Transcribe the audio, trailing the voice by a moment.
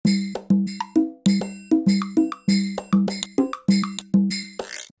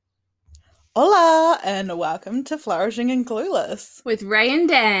Hola, and welcome to Flourishing and Clueless. With Ray and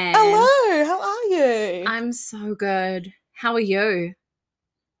Dan. Hello, how are you? I'm so good. How are you?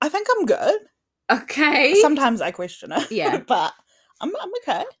 I think I'm good. Okay. Sometimes I question it. Yeah. But I'm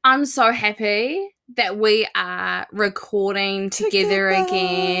okay. I'm so happy that we are recording together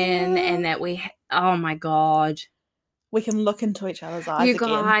again and that oh my God. We can look into each other's eyes You again.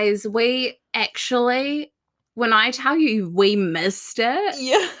 guys, we actually, when I tell you we missed it,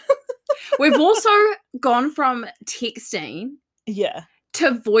 Yeah. we've also gone from texting Yeah.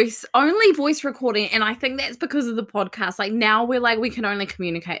 to only voice recording, and I think that's because of the podcast. Like now we're like, we can only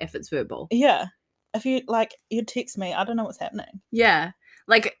communicate if it's verbal. Yeah. If you text me, I don't know what's happening. Yeah.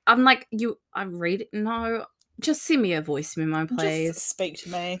 Like I'm like, I read it. No, just send me a voice memo, please. Just speak to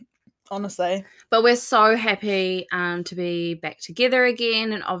me, honestly. But we're so happy to be back together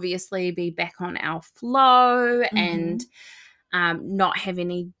again and obviously be back on our flow and not have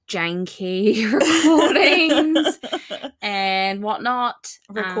any janky recordings and whatnot.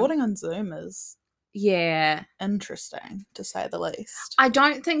 Recording on Zoom is interesting, to say the least. I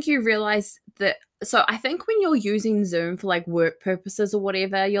don't think you realize that. So I think when you're using Zoom for like work purposes or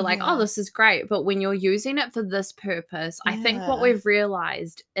whatever, you're like, oh, this is great. But when you're using it for this purpose, I think what we've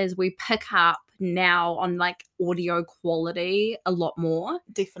realized is we pick up now on like audio quality a lot more.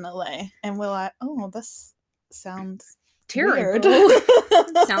 Definitely. And we're like, oh, this sounds terrible.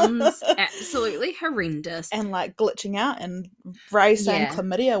 Sounds absolutely horrendous. And like glitching out and Ray saying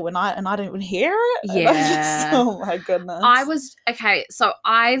chlamydia when I didn't even hear it. Yeah. Oh my goodness. So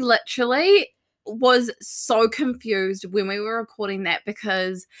I literally was so confused when we were recording that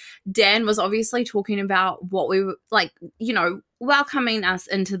because Dan was obviously talking about what we were like, welcoming us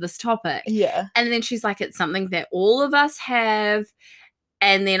into this topic. Yeah. And then she's like, it's something that all of us have.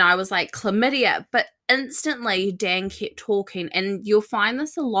 And then I was like, chlamydia. But instantly Dan kept talking, and you'll find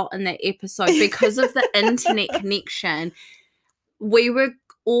this a lot in that episode because of the internet connection. We were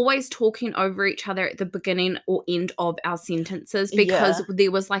always talking over each other at the beginning or end of our sentences because there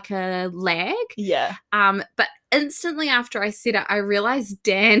was like a lag. Yeah. But instantly after I said it, I realized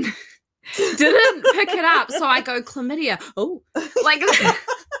Dan didn't pick it up. So I go, chlamydia. Oh, like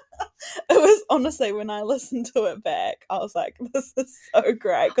it was honestly, when I listened to it back, I was like, this is so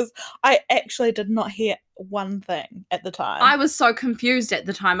great because I actually did not hear one thing at the time. I was so confused at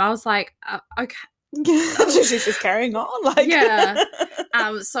the time. I was like, okay. She's just carrying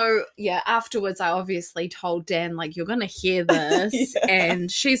on. So afterwards I obviously told Dan, like, you're gonna hear this. And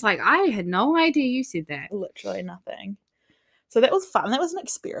she's like, I had no idea you said that. Literally nothing. So that was fun. That was an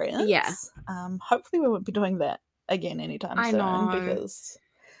experience. Yeah. Hopefully we won't be doing that again anytime soon. I know. Because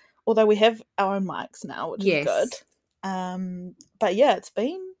although we have our own mics now, which is good. But yeah, it's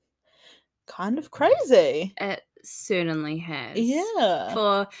been kind of crazy. It certainly has. Yeah.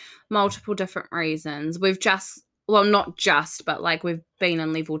 For multiple different reasons. We've not just, but like we've been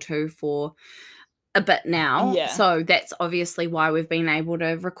in level 2 for a bit now. Yeah. So that's obviously why we've been able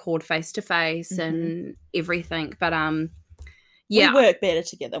to record face to face and everything. But we work better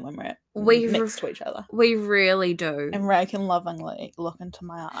together when we're next to each other. We really do. And Ray can lovingly look into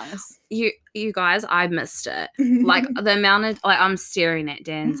my eyes. You guys, I missed it. Like the amount of I'm staring at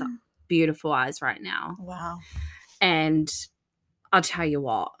Dan's beautiful eyes right now. Wow. And I'll tell you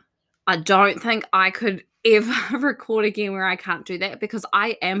what, I don't think I could ever record again where I can't do that because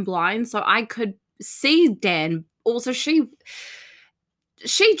I am blind, so I could see Dan. Also, she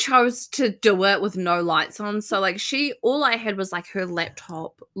chose to do it with no lights on, so like all I had was like her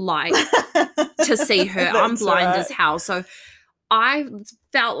laptop light to see her. I'm blind as hell, so I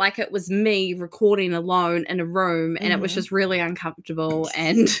felt like it was me recording alone in a room, and it was just really uncomfortable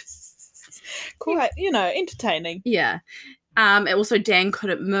and quite, entertaining. Yeah. Also, Dan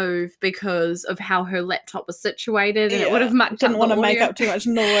couldn't move because of how her laptop was situated, and it would have mucked up. Didn't want to make up too much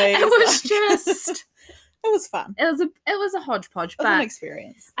noise. It was just. It was fun. It was a hodgepodge, but an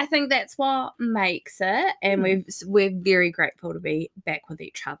experience. I think that's what makes it, and we're very grateful to be back with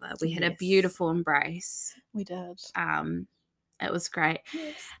each other. We had a beautiful embrace. We did. It was great.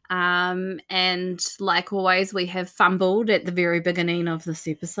 Yes. And like always, we have fumbled at the very beginning of this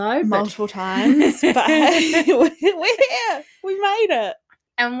episode. Multiple times. But hey, we're here. We made it.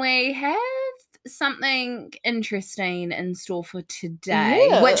 And we have something interesting in store for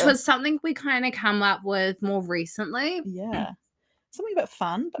today, which was something we kind of come up with more recently. Yeah. Something a bit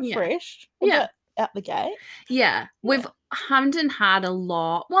fun, but fresh. A bit out the gate. Yeah. We've hummed and hawed a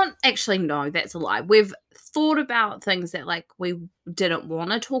lot. Well, actually, no, that's a lie. We've thought about things that like we didn't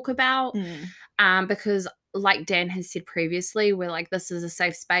want to talk about because like Dan has said previously, we're like, this is a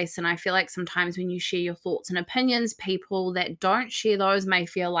safe space. And I feel like sometimes when you share your thoughts and opinions, people that don't share those may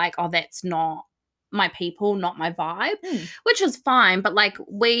feel like, oh, that's not my people, not my vibe, which is fine. But like,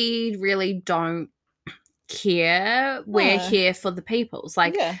 we really don't care. We're No. here for the peoples.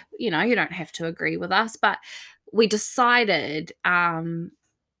 Like, Yeah. you know, you don't have to agree with us. But we decided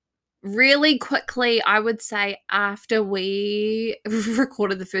really quickly, I would say, after we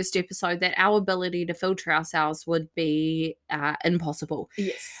recorded the first episode, that our ability to filter ourselves would be impossible.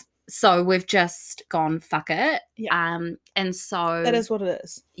 Yes. So we've just gone, fuck it. Yeah. And so That is what it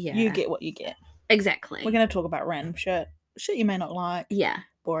is. Yeah. You get what you get. Exactly. We're going to talk about random shit you may not like. Yeah.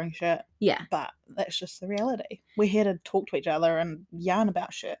 Boring shit. Yeah. But that's just the reality. We're here to talk to each other and yarn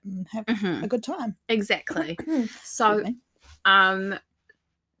about shit and have a good time. Exactly. So,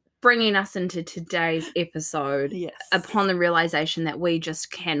 bringing us into today's episode, yes, upon the realization that we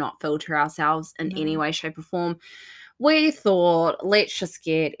just cannot filter ourselves in any way, shape, or form, we thought, let's just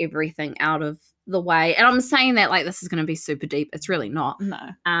get everything out of the way. And I'm saying that like this is going to be super deep. It's really not.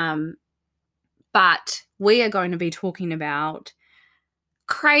 No. But we are going to be talking about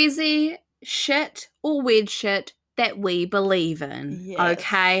crazy shit or weird shit that we believe in. Yes.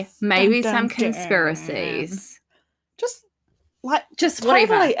 Okay? Maybe Dun, some dun, conspiracies. Just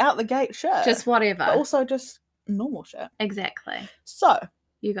whatever. Totally out the gate shit. Just whatever. But also just normal shit. Exactly. So.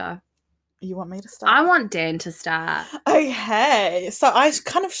 You go. You want me to start? I want Dan to start. Okay. So I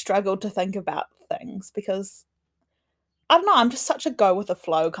kind of struggled to think about things because I don't know, I'm just such a go with the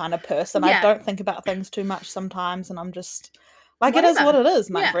flow kind of person. Yeah. I don't think about things too much sometimes, and I'm just like, Whatever. It is what it is,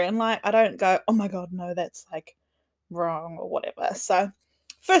 my friend. Like, I don't go, oh my god, no, that's like wrong or whatever. So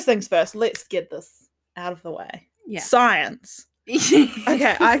first things first, let's get this out of the way. Yeah. Science.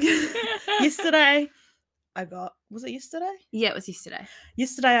 Okay, yesterday I got, was it yesterday? Yeah, it was yesterday.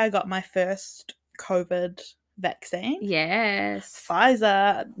 Yesterday I got my first COVID vaccine. Yes.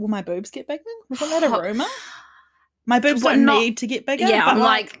 Pfizer. Will my boobs get bigger? Wasn't that a rumour? My boobs don't need to get bigger. Yeah, but I'm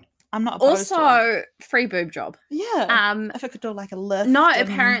like I'm not opposed also free boob job. Yeah. If I could do like a lift. No,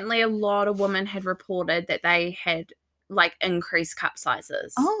 apparently a lot of women had reported that they had like increased cup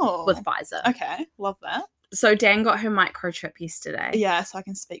sizes with Pfizer. Okay, love that. So Dan got her microchip yesterday. Yeah, so I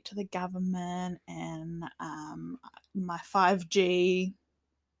can speak to the government and my 5G.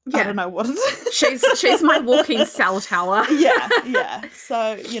 Yeah. I don't know what it is. She's my walking cell tower. Yeah.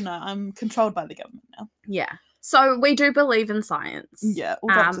 So, I'm controlled by the government now. Yeah. So we do believe in science. Yeah, all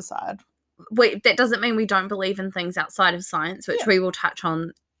jokes aside. That doesn't mean we don't believe in things outside of science, which we will touch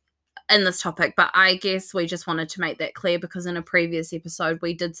on in this topic. But I guess we just wanted to make that clear because in a previous episode,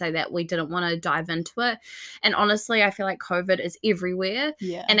 we did say that we didn't want to dive into it. And honestly, I feel like COVID is everywhere.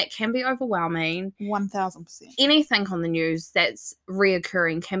 Yeah. And it can be overwhelming. 1000%. Anything on the news that's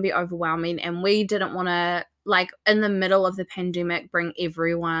reoccurring can be overwhelming. And we didn't want to, like, in the middle of the pandemic, bring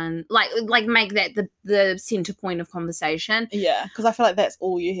everyone, like make that the center point of conversation. Yeah, because I feel like that's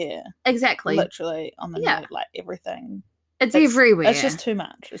all you hear. Exactly. Literally on the news, like everything. It's everywhere. It's just too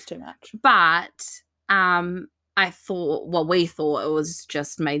much. It's too much. But we thought it was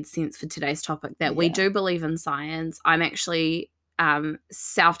just made sense for today's topic that we do believe in science. I'm actually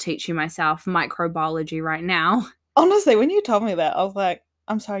self-teaching myself microbiology right now. Honestly, when you told me that, I was like,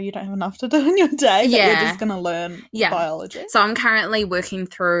 I'm sorry, you don't have enough to do in your day. Yeah. You're just going to learn biology. So I'm currently working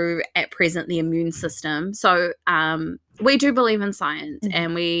through, at present, the immune system. So we do believe in science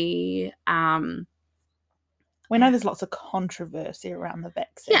and we know there's lots of controversy around the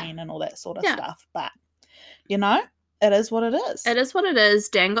vaccine and all that sort of stuff, but, it is what it is. It is what it is.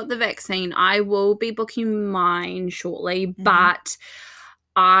 Dan got the vaccine. I will be booking mine shortly, but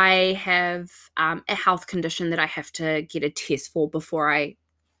I have a health condition that I have to get a test for before I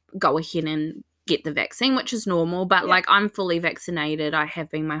go ahead and get the vaccine, which is normal, but like I'm fully vaccinated. I have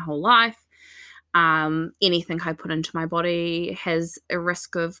been my whole life. Anything I put into my body has a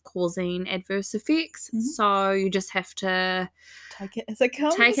risk of causing adverse effects. So you just have to take it as it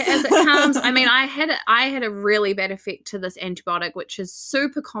comes. I mean, I had a really bad effect to this antibiotic, which is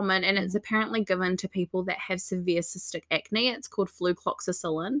super common, and it's apparently given to people that have severe cystic acne. It's called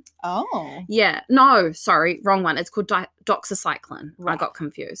flucloxacillin. Oh. Yeah. No, sorry, wrong one. It's called doxycycline. Right. I got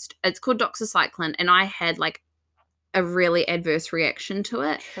confused. It's called doxycycline, and I had like a really adverse reaction to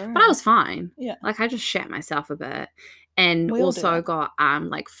it. True. But I was fine. Yeah. Like I just shat myself a bit. And also got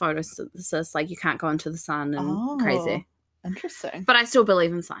like photosynthesis, like you can't go into the sun and crazy. Interesting. But I still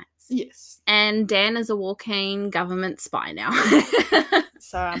believe in science. Yes. And Dan is a walking government spy now.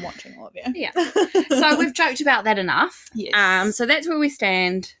 So I'm watching all of you. Yeah. So we've joked about that enough. Yes. So that's where we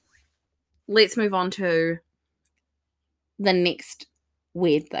stand. Let's move on to the next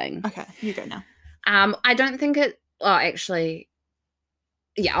weird thing. Okay, you go now. I don't think it. Oh, actually,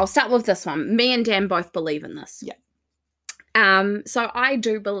 yeah. I'll start with this one. Me and Dan both believe in this. Yeah. So I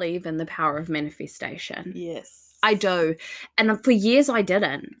do believe in the power of manifestation. Yes. I do, and for years I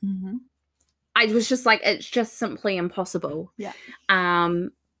didn't. Mm-hmm. I was just like, it's just simply impossible. Yeah.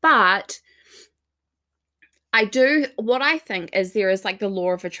 But I do. What I think is there is like the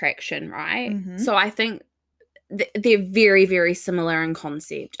law of attraction, right? Mm-hmm. So I think they're very, very similar in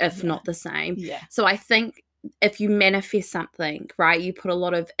concept, if Yeah. not the same. Yeah. So I think if you manifest something, right, you put a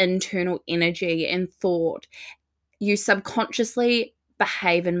lot of internal energy and thought, you subconsciously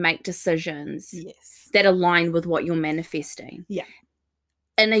behave and make decisions Yes. that align with what you're manifesting. Yeah.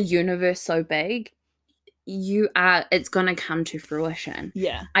 In a universe so big, it's going to come to fruition.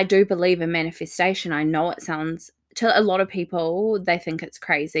 Yeah. I do believe in manifestation. I know it sounds, to a lot of people, they think it's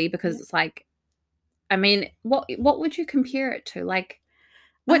crazy because it's like, I mean, what would you compare it to? Like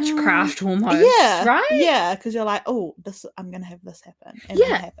witchcraft almost, Yeah. right? Yeah, because you're like, oh, I'm going to have this happen. And Yeah.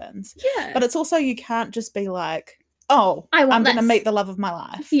 then it happens. Yeah. But it's also, you can't just be like, oh, I'm going to this. meet the love of my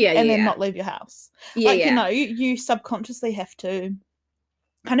life. Yeah, and yeah. then not leave your house. Yeah, like, yeah. you know, you subconsciously have to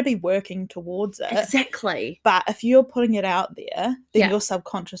kind of be working towards it. Exactly. But if you're putting it out there, then Yeah. your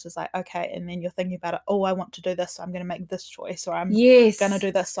subconscious is like, okay, and then you're thinking about it, oh, I want to do this, so I'm going to make this choice, or I'm Yes. going to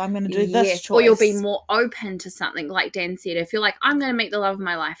do this, so I'm going to do this choice. Or you'll be more open to something, like Dan said. If you're like, I'm going to meet the love of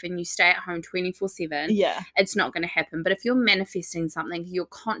my life, and you stay at home 24/7, Yeah. it's not going to happen. But if you're manifesting something, you're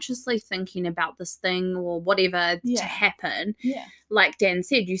consciously thinking about this thing or whatever to Yeah. happen. Yeah. Like Dan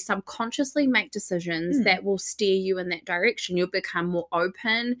said, you subconsciously make decisions that will steer you in that direction. You'll become more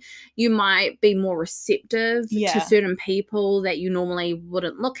open. You might be more receptive Yeah. to certain people that you normally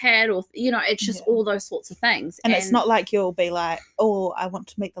wouldn't look at, or, you know, it's just Yeah. all those sorts of things. And it's not like you'll be like, oh, I want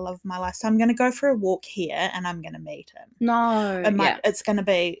to meet the love of my life, so I'm going to go for a walk here and I'm going to meet him. No. It's going to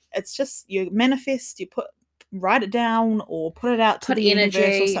be, it's just, you manifest, you write it down or put it out to Put the energy,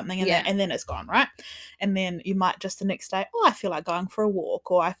 universe or something, yeah. and then it's gone, right? And then you might just the next day, oh, I feel like going for a walk,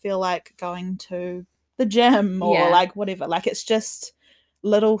 or I feel like going to the gym, or Yeah. like whatever. Like, it's just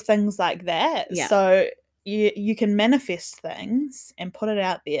little things like that. Yeah. So you can manifest things and put it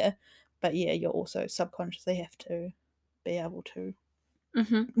out there, but yeah, you also subconsciously have to be able to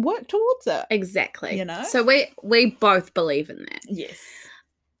work towards it. Exactly. You know? So we both believe in that. Yes.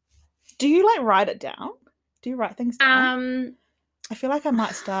 Do you like write it down? Do you write things down? I feel like I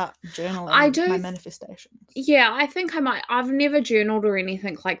might start journaling my manifestations. Yeah, I think I might. I've never journaled or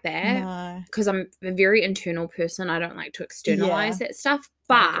anything like that No. because I'm a very internal person. I don't like to externalize that stuff.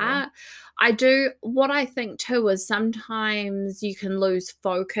 I But I do. What I think too is sometimes you can lose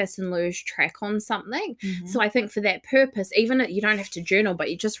focus and lose track on something. Mhm. So I think for that purpose, even you don't have to journal, but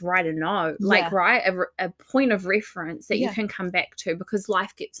you just write a note, like a point of reference that you can come back to, because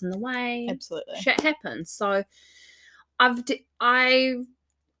life gets in the way. Absolutely. Shit happens. So I'd say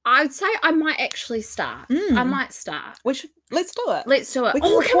I might actually start. I might start. Let's do it. Let's do it. We can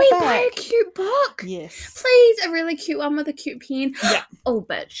Can we report buy a back. cute book? Yes. Please, a really cute one with a cute pen. Yeah. Oh,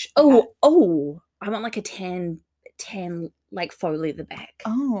 bitch. Okay. Oh. I want like a tan like faux leather back.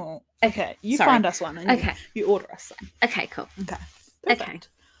 Oh. Okay. You Sorry. find us one and Okay. you order us some. Okay, cool. Okay. Okay. Perfect.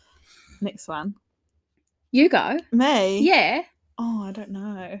 Next one. You go. Me? Yeah. Oh, I don't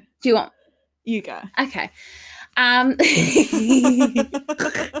know. Do you want? You go. Okay. I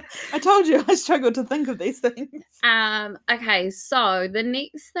told you I struggled to think of these things. Okay, so the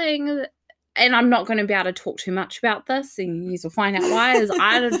next thing, and I'm not going to be able to talk too much about this, and you will find out why, is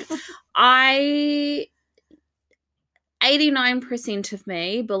 89% of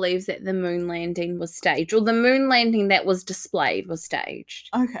me believes that the moon landing was staged, or the moon landing that was displayed was staged.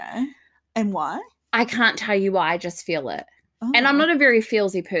 Okay. And why? I can't tell you why, I just feel it. Oh. And I'm not a very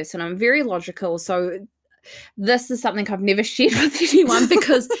feelsy person. I'm very logical, so this is something I've never shared with anyone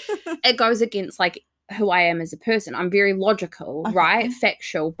because it goes against like who I am as a person. I'm very logical, right?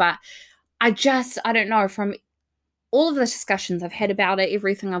 Factual, but I don't know, from all of the discussions I've had about it,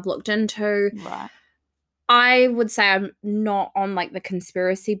 everything I've looked into, Right. I would say I'm not on like the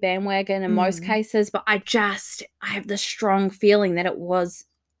conspiracy bandwagon in most cases, but I have this strong feeling that it was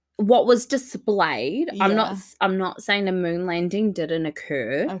what was displayed. Yeah. I'm not saying the moon landing didn't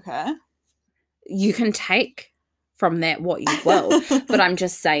occur. Okay. You can take from that what you will, but I'm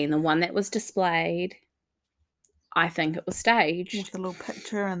just saying the one that was displayed, I think it was staged. With the little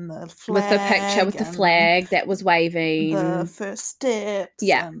picture and the flag. With the picture with the flag that was waving. The first steps.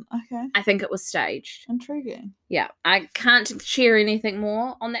 Yeah. Okay. I think it was staged. Intriguing. Yeah. I can't share anything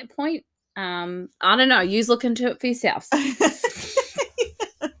more on that point. I don't know. You look into it for yourselves.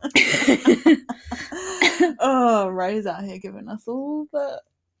 Oh, Ray's out here giving us all the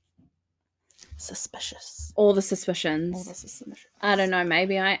Suspicious. All the suspicions. All the suspicious. I don't know.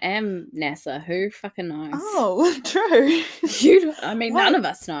 Maybe I am NASA. Who fucking knows? Oh, true. I mean, none of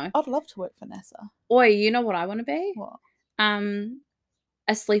us know. I'd love to work for NASA. Oi, you know what I want to be? What?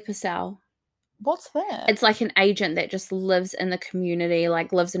 A sleeper cell. What's that? It's like an agent that just lives in the community,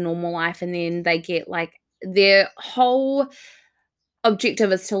 like lives a normal life, and then they get like their whole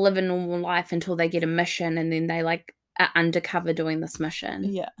objective is to live a normal life until they get a mission, and then they like are undercover doing this mission.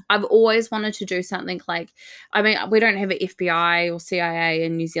 Yeah. I've always wanted to do something like, I mean, we don't have an FBI or CIA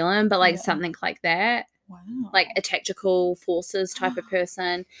in New Zealand, but like something like that. Wow. Like a tactical forces type of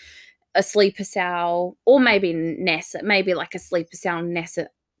person, a sleeper cell, or maybe NASA, maybe like a sleeper cell NASA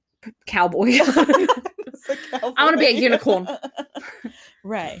cowboy. I want to be a unicorn.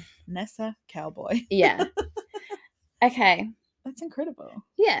 Ray, NASA cowboy. Yeah. Okay. That's incredible.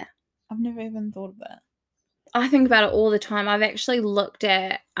 Yeah. I've never even thought of that. I think about it all the time. I've actually looked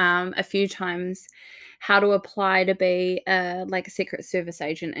at a few times how to apply to be like a Secret Service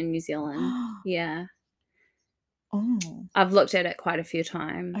agent in New Zealand. Yeah. Oh. I've looked at it quite a few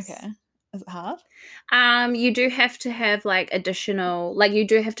times. Okay. Is it hard? You do have to have like additional, like you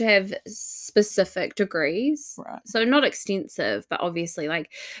do have to have specific degrees. Right. So not extensive, but obviously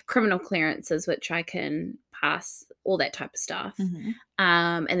like criminal clearances, which I can pass, all that type of stuff. Mm-hmm.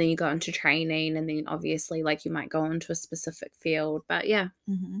 And then you go into training, and then obviously like you might go into a specific field. But yeah.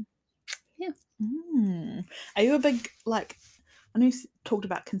 Mm-hmm. Yeah. Are you a big, like, I know you talked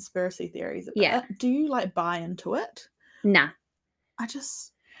about conspiracy theories a bit. Yeah. Do you like buy into it? Nah.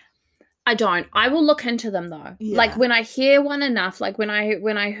 I don't. I will look into them though. Yeah. Like when I hear one enough, like when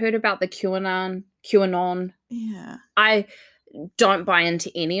I heard about the QAnon, yeah, I don't buy into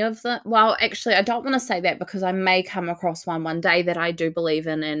any of them. Well, actually, I don't want to say that because I may come across one day that I do believe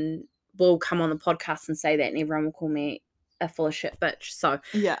in, and will come on the podcast and say that, and everyone will call me a full of shit bitch. So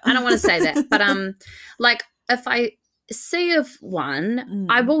yeah, I don't want to say that. But like if I see of one,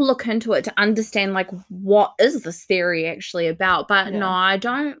 I will look into it to understand like what is this theory actually about. But no, I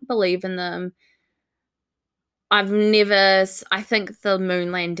don't believe in them. I think the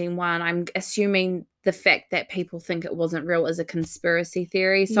moon landing one, I'm assuming the fact that people think it wasn't real is a conspiracy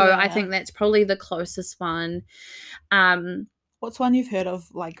theory. So I think that's probably the closest one. What's one you've heard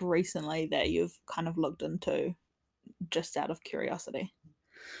of like recently that you've kind of looked into just out of curiosity?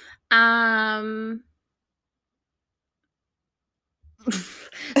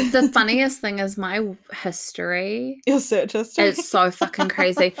 The funniest thing is my history. Your search history. It's so fucking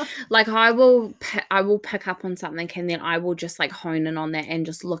crazy. Like I will pick up on something, and then I will just like hone in on that and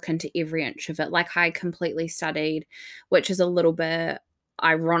just look into every inch of it. Like I completely studied, which is a little bit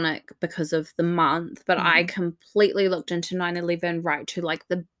ironic because of the month, but I completely looked into 9/11 right to like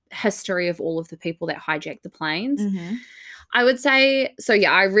the history of all of the people that hijacked the planes. I would say, so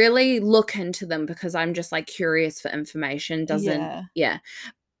yeah, I really look into them because I'm just like curious for information.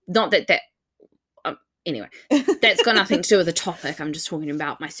 Not that anyway, that's got nothing to do with the topic. I'm just talking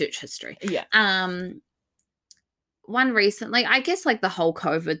about my search history. Yeah. One recently, I guess like the whole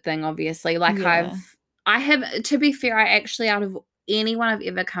COVID thing, obviously, like I have, to be fair, I actually, out of anyone I've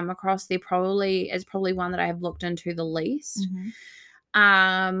ever come across, is probably one that I have looked into the least.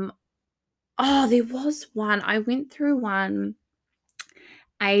 Oh, there was one. I went through one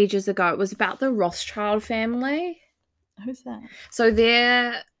ages ago. It was about the Rothschild family. Who's that? So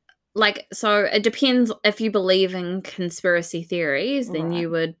so it depends if you believe in conspiracy theories, then you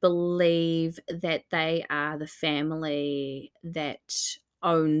would believe that they are the family that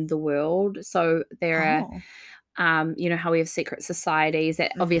own the world. So there are you know how we have secret societies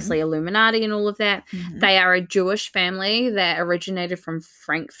that obviously Illuminati and all of that. They are a Jewish family that originated from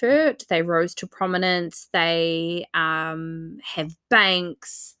Frankfurt. They rose to prominence. They have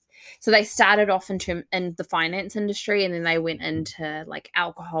banks. So they started off in the finance industry, and then they went into like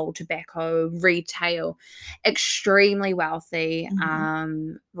alcohol, tobacco, retail, extremely wealthy,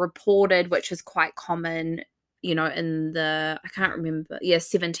 reported, which is quite common, you know, in the, I can't remember,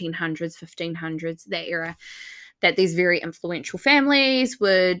 1700s, 1500s, that era, that these very influential families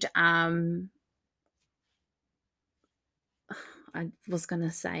would, I was going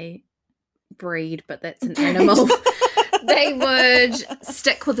to say breed, but that's an animal. They would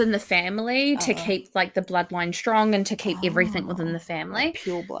stick within the family to keep like the bloodline strong and to keep everything within the family. Like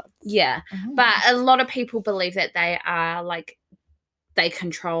pure blood. Yeah. But a lot of people believe that they are like, they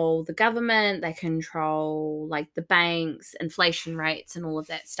control the government, they control like the banks, inflation rates and all of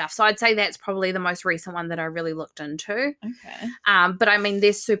that stuff. So I'd say that's probably the most recent one that I really looked into. Okay. But I mean,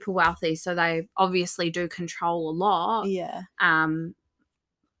 they're super wealthy, so they obviously do control a lot. Yeah.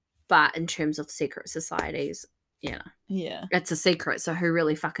 But in terms of secret societies, Yeah. Yeah. It's a secret, so who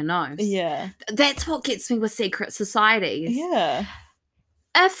really fucking knows? Yeah. That's what gets me with secret societies. Yeah.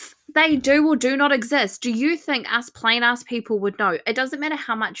 If they do or do not exist, do you think us plain ass people would know? It doesn't matter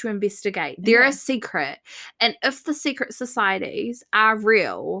how much you investigate. They're Yeah. a secret. And if the secret societies are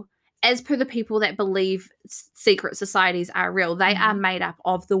real, as per the people that believe secret societies are real, they are made up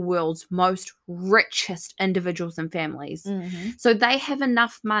of the world's most richest individuals and families. So they have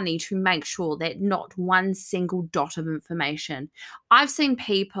enough money to make sure that not one single dot of information. I've seen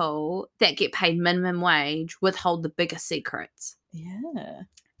people that get paid minimum wage withhold the biggest secrets. Yeah.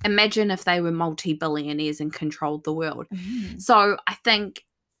 Imagine if they were multi-billionaires and controlled the world. So I think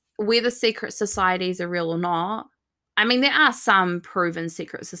whether secret societies are real or not, I mean, there are some proven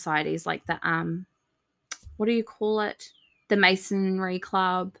secret societies like the, what do you call it? The Masonry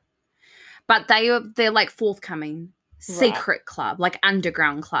Club. But they're like forthcoming. Secret club, like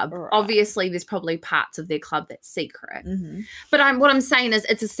underground club. Right. Obviously, there's probably parts of their club that's secret. But what I'm saying is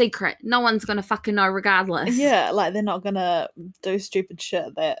it's a secret. No one's going to fucking know regardless. Yeah, like they're not going to do stupid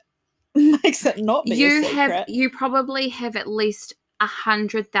shit that makes it not be a secret. You probably have at least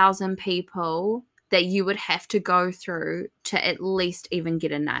 100,000 people that you would have to go through to at least even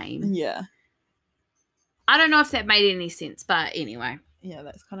get a name. Yeah. I don't know if that made any sense, but anyway. Yeah,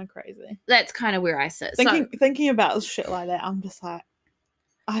 that's kind of crazy. That's kind of where I sit. Thinking about shit like that, I'm just like,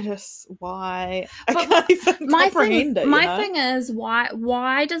 why? I can't even comprehend it. My thing is,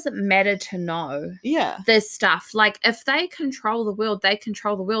 why does it matter to know? Yeah. This stuff. Like, if they control the world, they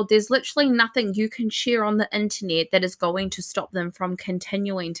control the world. There's literally nothing you can share on the internet that is going to stop them from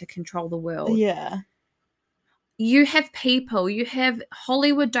continuing to control the world. Yeah. You have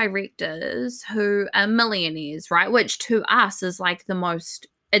Hollywood directors who are millionaires, right? Which to us is like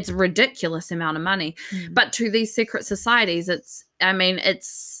it's a ridiculous amount of money. But to these secret societies,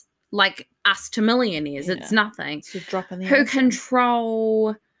 it's like us to millionaires. Yeah. It's nothing. It's just dropping the who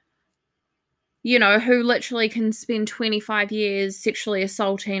control, who literally can spend 25 years sexually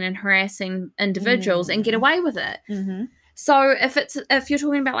assaulting and harassing individuals and get away with it. So if you're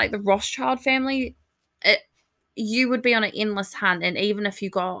talking about like the Rothschild family, you would be on an endless hunt, and even if you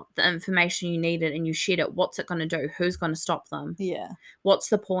got the information you needed and you shared it, what's it going to do? Who's going to stop them? Yeah. What's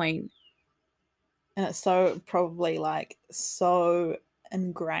the point? And it's probably like so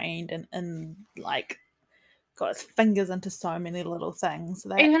ingrained and like got its fingers into so many little things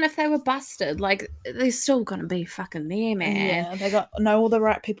that even if they were busted, like they're still going to be fucking there, man. Yeah, they know all the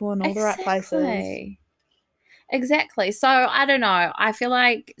right people in all the right places. Exactly. So I don't know. I feel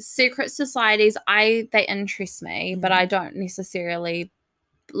like secret societies, they interest me, but I don't necessarily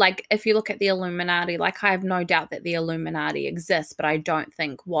like. If you look at the Illuminati, like I have no doubt that the Illuminati exists, but I don't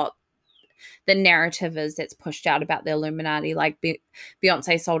think what the narrative is that's pushed out about the Illuminati. Like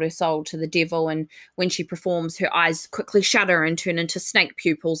Beyonce sold her soul to the devil, and when she performs, her eyes quickly shudder and turn into snake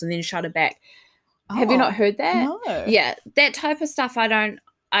pupils and then shudder back. Have you not heard that? No. Yeah, that type of stuff I don't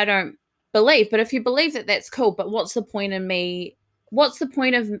believe. But if you believe that, that's cool. But what's the point of me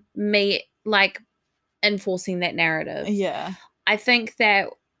like enforcing that narrative? Yeah. I think that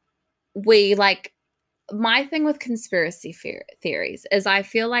my thing with conspiracy theories is I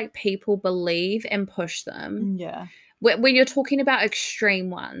feel like people believe and push them. Yeah. When you're talking about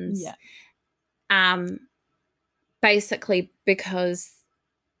extreme ones. Yeah. Basically because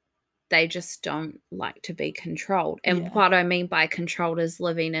they just don't like to be controlled. And what I mean by controlled is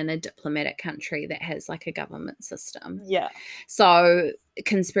living in a diplomatic country that has like a government system. Yeah. So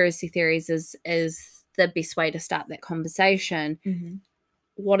conspiracy theories is the best way to start that conversation.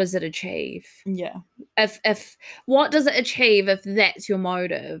 What does it achieve? Yeah. If what does it achieve if that's your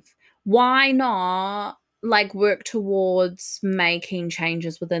motive? Why not like work towards making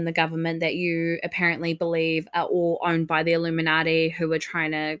changes within the government that you apparently believe are all owned by the Illuminati, who are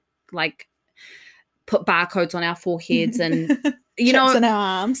trying to like put barcodes on our foreheads and chips in our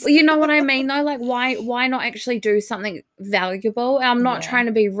arms. You know what I mean though? Like why not actually do something valuable? And I'm not trying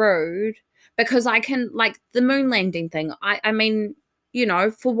to be rude, because I can, like the moon landing thing. I mean,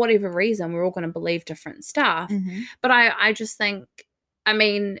 for whatever reason, we're all going to believe different stuff. But I just think, I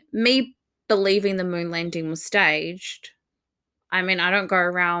mean, me believing the moon landing was staged, I mean, I don't go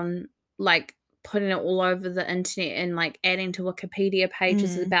around like putting it all over the internet and like adding to Wikipedia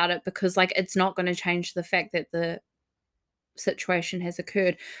pages about it, because like it's not going to change the fact that the situation has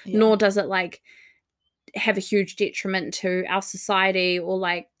occurred, nor does it like have a huge detriment to our society or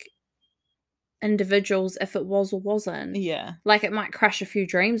like individuals if it was or wasn't. Yeah. Like it might crush a few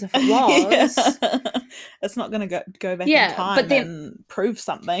dreams if it was. It's not going to go back in time and prove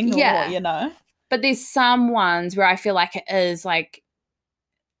something or, But there's some ones where I feel like it is like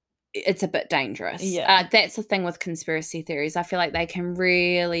it's a bit dangerous. Yeah. That's the thing with conspiracy theories. I feel like they can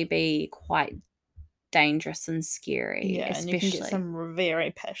really be quite dangerous and scary. Yeah, and you can get some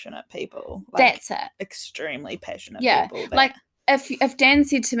very passionate people. That's it. Extremely passionate Yeah, people. like if Dan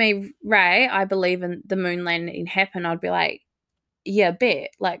said to me, Ray, I believe in the moon landing happen, I'd be like, yeah,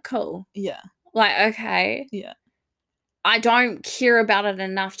 bet. Like, cool. Yeah. Like, okay. Yeah. I don't care about it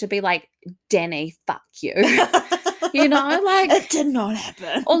enough to be like, Danny, fuck you. You know, like it did not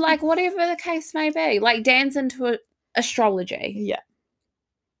happen. Or like whatever the case may be. Like Dan's into astrology. Yeah.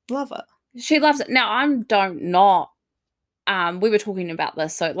 Love it. She loves it. Now we were talking about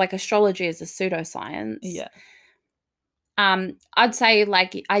this. So like astrology is a pseudoscience. Yeah. I'd say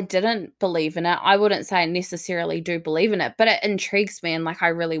like I didn't believe in it. I wouldn't say I necessarily do believe in it, but it intrigues me and like I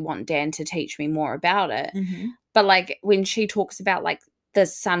really want Dan to teach me more about it. Mm-hmm. But like when she talks about like the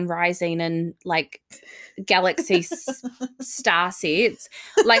sun rising and like galaxy star sets,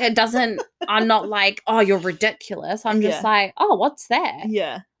 like it doesn't, I'm not like, oh, you're ridiculous. I'm just like, oh, what's that?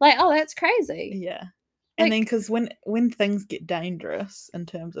 Yeah. Like, oh, that's crazy. Yeah. And then because when things get dangerous in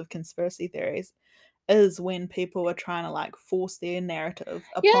terms of conspiracy theories is when people are trying to like force their narrative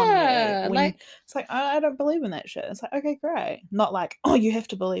upon you. When it's like, I don't believe in that shit. It's like, okay, great. Not like, oh, you have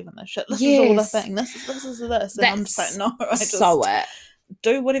to believe in this shit. This is all the thing. This is this. And I'm just like, no, I just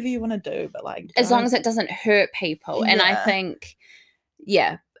do whatever you want to do, but like as long as it doesn't hurt people. And I think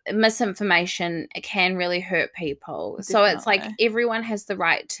misinformation can really hurt people. Definitely. So it's like everyone has the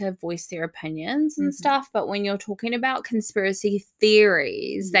right to voice their opinions and stuff, but when you're talking about conspiracy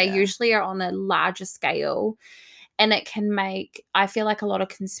theories, they usually are on a larger scale, and it can make, I feel like a lot of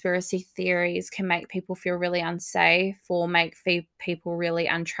conspiracy theories can make people feel really unsafe or make people really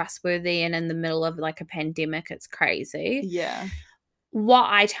untrustworthy, and in the middle of like a pandemic, it's crazy. Yeah. What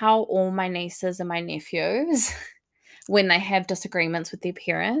I tell all my nieces and my nephews when they have disagreements with their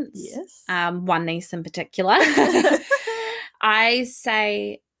parents, one niece in particular, I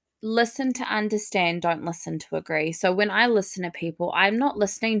say, listen to understand, don't listen to agree. So when I listen to people, I'm not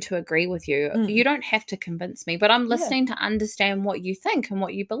listening to agree with you. You don't have to convince me, but I'm listening to understand what you think and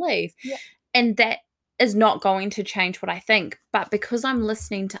what you believe. Yeah. And that is not going to change what I think. But because I'm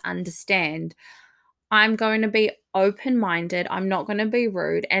listening to understand, I'm going to be open-minded. I'm not going to be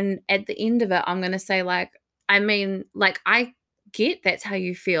rude. And at the end of it, I'm going to say like, I mean, like, I get that's how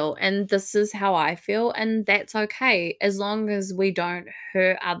you feel, and this is how I feel, and that's okay, as long as we don't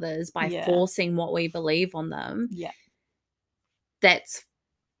hurt others by forcing what we believe on them. Yeah. That's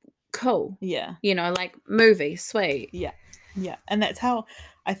cool. Yeah. You know, like, movie, sweet. Yeah. Yeah. And that's how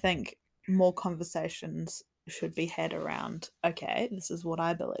I think more conversations should be had around, okay, this is what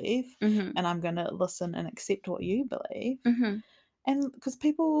I believe, and I'm going to listen and accept what you believe. And because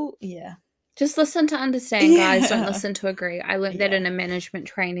people, just listen to understand, guys. Don't listen to agree. I learned that in a management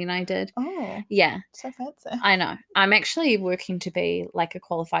training I did. Oh. Yeah. So fancy. I know. I'm actually working to be like a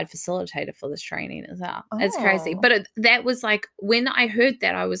qualified facilitator for this training as well. Oh. It's crazy. But that was like, when I heard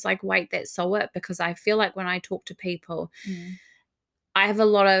that, I was like, wait, that's so it. Because I feel like when I talk to people, I have a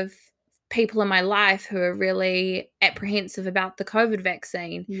lot of people in my life who are really apprehensive about the COVID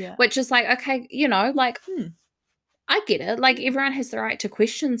vaccine. Yeah. Which is like, okay, you know, like... I get it. Like, everyone has the right to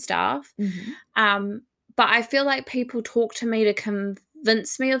question stuff. But I feel like people talk to me to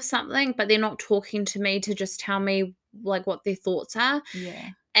convince me of something, but they're not talking to me to just tell me like what their thoughts are.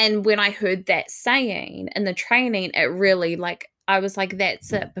 Yeah. And when I heard that saying in the training, it really like, I was like,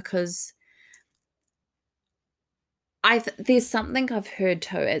 that's it, because there's something I've heard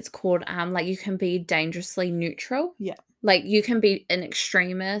too. It's called like, you can be dangerously neutral. Yeah. Like, you can be an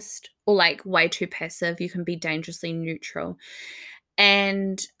extremist or like way too passive. You can be dangerously neutral.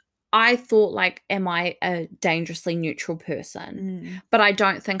 And I thought like, am I a dangerously neutral person? But I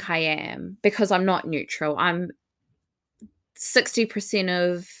don't think I am, because I'm not neutral. I'm 60%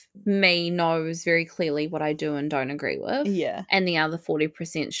 of me knows very clearly what I do and don't agree with. Yeah. And the other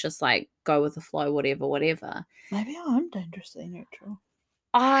 40% is just like, go with the flow, whatever. Maybe I'm dangerously neutral.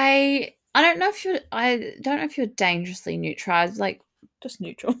 I don't know if you're dangerously neutral. Like, just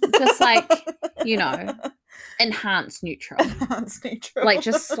neutral. Just like, you know, enhanced neutral. Enhanced neutral. Like,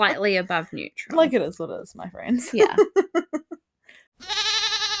 just slightly above neutral. Like, it is what it is, my friends. Yeah.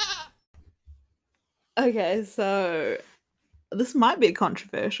 Okay, so this might be a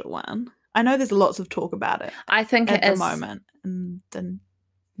controversial one. I know there's lots of talk about it. I think at the moment in the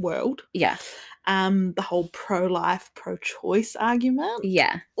world. Yeah. The whole pro-life, pro-choice argument.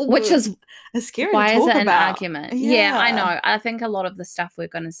 Yeah. Which is scary. Why to talk is it about. An argument? Yeah, I know. I think a lot of the stuff we're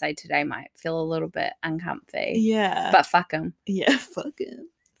going to say today might feel a little bit uncomfy. Yeah. But fuck them. Yeah, fuck them.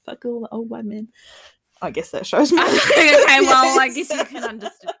 Fuck all the old white men. I guess that shows me. Okay, well, I guess you can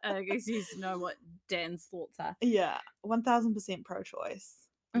understand. I guess you know what Dan's thoughts are. Yeah, 1000% pro-choice.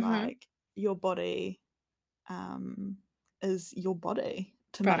 Like, your body is your body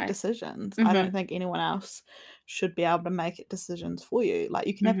to make decisions. I don't think anyone else should be able to make decisions for you. Like,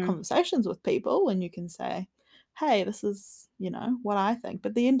 you can have conversations with people and you can say, hey, this is, what I think. But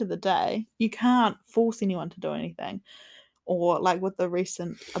at the end of the day, you can't force anyone to do anything. Or like with the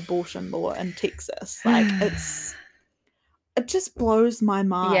recent abortion law in Texas, like it just blows my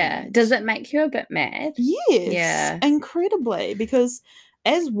mind. Yeah. Does it make you a bit mad? Yes. Yeah. Incredibly, because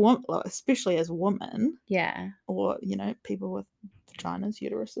especially as women, yeah, or people with vaginas,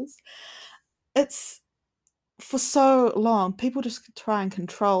 uteruses, it's for so long people just try and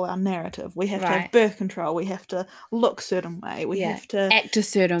control our narrative. We have to have birth control. We have to look a certain way. We have to act a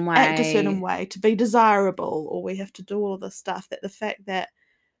certain way to be desirable, or we have to do all this stuff. That the fact that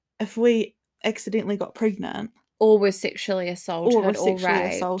if we accidentally got pregnant, or were sexually assaulted,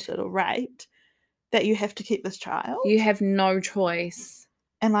 or raped, that you have to keep this child. You have no choice.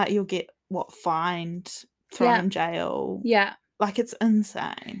 And like, you'll get fined, thrown in jail. Yeah. Like, it's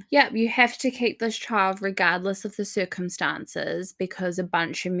insane. Yeah, you have to keep this child regardless of the circumstances, because a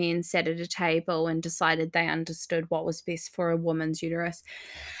bunch of men sat at a table and decided they understood what was best for a woman's uterus.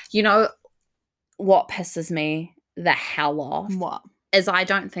 You know what pisses me the hell off? What? Is I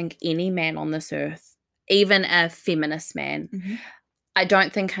don't think any man on this earth, even a feminist man, I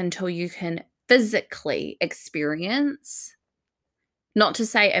don't think until you can physically experience, not to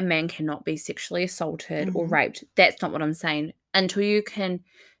say a man cannot be sexually assaulted or raped, that's not what I'm saying, until you can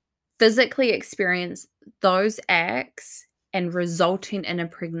physically experience those acts and resulting in a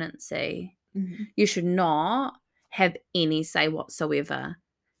pregnancy, you should not have any say whatsoever.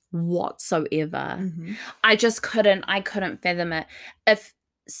 I couldn't fathom it. If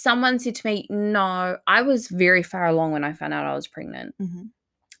someone said to me, no, I was very far along when I found out I was pregnant.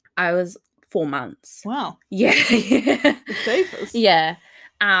 I was 4 months. Wow. Yeah. Davis. Yeah.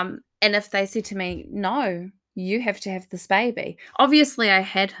 And if they said to me, no, you have to have this baby. Obviously I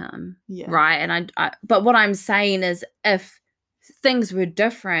had him. Yeah. Right. And but what I'm saying is, if things were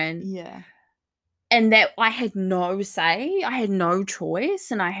different. Yeah. And that I had no say, I had no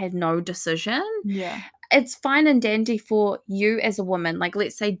choice, and I had no decision. Yeah. It's fine and dandy for you as a woman. Like,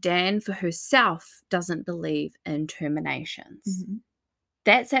 let's say Dan for herself doesn't believe in terminations.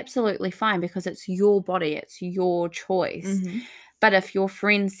 That's absolutely fine, because it's your body, it's your choice. But if your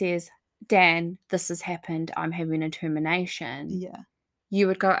friend says, Dan, this has happened, I'm having a termination. Yeah. You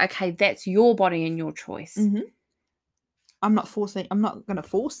would go, okay, that's your body and your choice. I'm not going to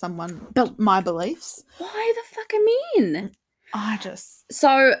force someone my beliefs. Why the fuck are men?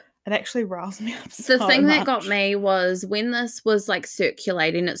 So it actually riles me up so The thing much. that got me was when this was like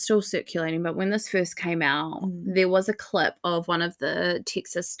circulating, it's still circulating, but when this first came out, there was a clip of one of the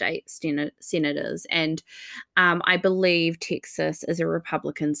Texas state senators, and I believe Texas is a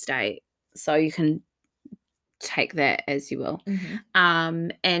Republican state, so you can take that as you will.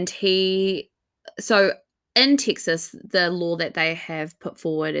 And in Texas, the law that they have put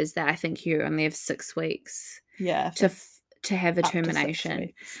forward is that I think you only have 6 weeks to have a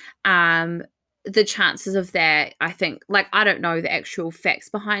termination. The chances of that, I think, like, I don't know the actual facts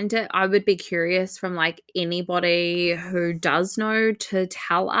behind it. I would be curious from like anybody who does know to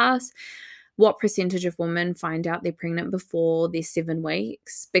tell us what percentage of women find out they're pregnant before their 7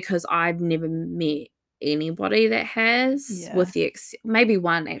 weeks, because I've never met anybody that has, with the maybe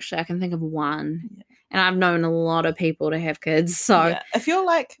one. Actually, I can think of one. And I've known a lot of people to have kids. So if you're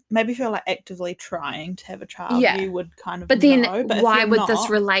actively trying to have a child, you would kind of But then know. But why would this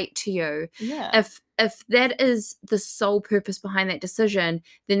relate to you? Yeah. If that is the sole purpose behind that decision,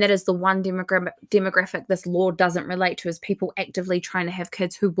 then that is the one demographic this law doesn't relate to, is people actively trying to have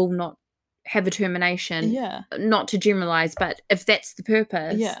kids who will not have a termination. Yeah. Not to generalize, but if that's the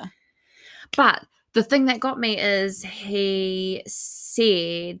purpose. Yeah. But the thing that got me is he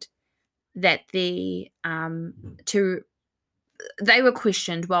said that they were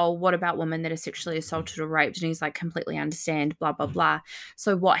questioned, well, what about women that are sexually assaulted or raped? And he's like, completely understand, blah, blah, blah.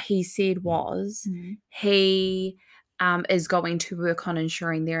 So what he said was he is going to work on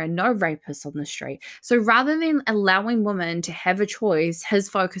ensuring there are no rapists on the street. So rather than allowing women to have a choice, his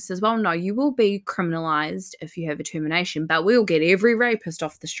focus is, well, no, you will be criminalized if you have a termination, but we'll get every rapist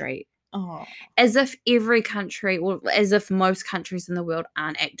off the street. Oh. As if every country, or as if most countries in the world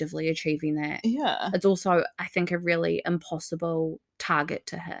aren't actively achieving that. Yeah. It's also, I think, a really impossible target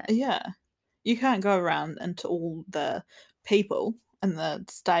to hit. Yeah. You can't go around into all the people in the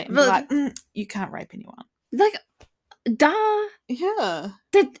state and be like, you can't rape anyone. Like, duh. Yeah.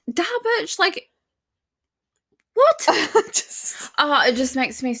 Duh, bitch. Like, What? Just it just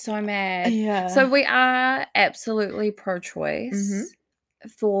makes me so mad. yeah. So we are absolutely pro-choice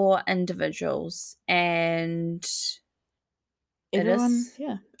for individuals, and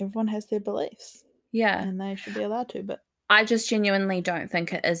everyone has their beliefs. Yeah. And they should be allowed to, but I just genuinely don't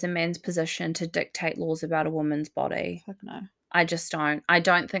think it is a man's position to dictate laws about a woman's body. fuck no. I just don't. I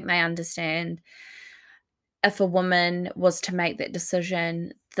don't think they understand if a woman was to make that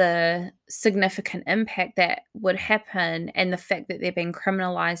decision, the significant impact that would happen, and the fact that they're being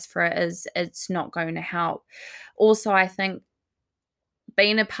criminalized for it it's not going to help. Also, I think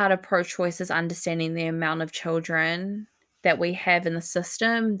being a part of pro-choice is understanding the amount of children that we have in the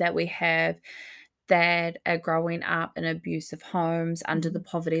system, that we have that are growing up in abusive homes under the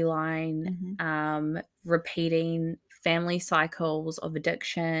poverty line, repeating family cycles of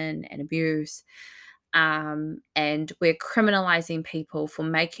addiction and abuse. And we're criminalizing people for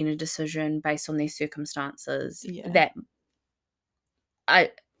making a decision based on their circumstances. That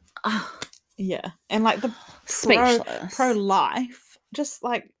yeah, and like the speechless pro-life, just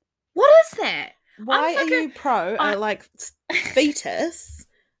like, what is that? Why are you pro like fetus?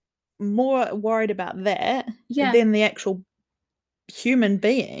 More worried about that than the actual human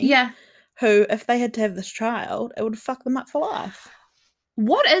being. Yeah. Who, if they had to have this child, it would fuck them up for life.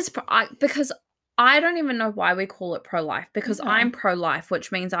 What is because I don't even know why we call it pro-life, because I'm pro-life,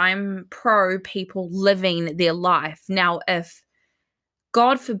 which means I'm pro people living their life. Now, if,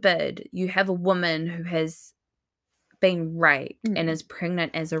 God forbid, you have a woman who has been raped and is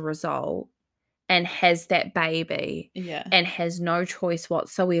pregnant as a result and has that baby and has no choice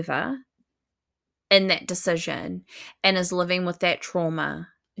whatsoever in that decision and is living with that trauma.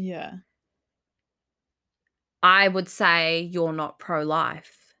 Yeah. I would say you're not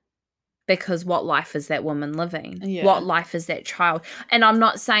pro-life, because what life is that woman living? Yeah. What life is that child? And I'm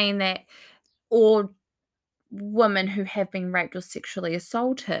not saying that all women who have been raped or sexually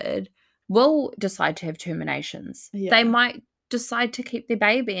assaulted will decide to have terminations. Yeah. They might decide to keep their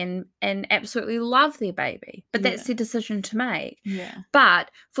baby and absolutely love their baby, but that's their decision to make. Yeah.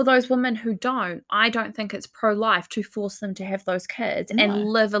 But for those women who don't, I don't think it's pro-life to force them to have those kids and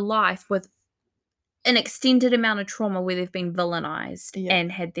live a life with an extended amount of trauma where they've been villainized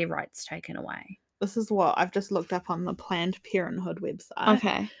and had their rights taken away. This is what I've just looked up on the Planned Parenthood website.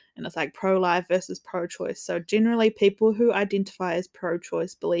 Okay. And it's like pro-life versus pro-choice. So generally, people who identify as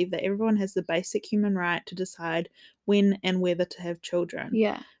pro-choice believe that everyone has the basic human right to decide when and whether to have children.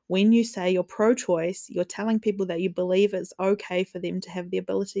 Yeah. When you say you're pro-choice, you're telling people that you believe it's okay for them to have the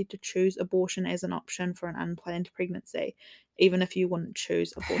ability to choose abortion as an option for an unplanned pregnancy, even if you wouldn't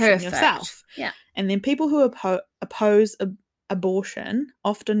choose abortion yourself. Yeah. And then people who oppose abortion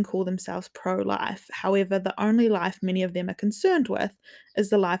often call themselves pro-life. However, the only life many of them are concerned with is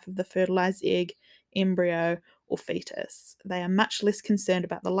the life of the fertilized egg, embryo, or fetus. They are much less concerned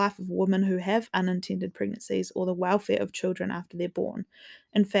about the life of women who have unintended pregnancies or the welfare of children after they're born.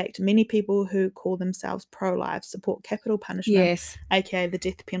 In fact, many people who call themselves pro-life support capital punishment, aka the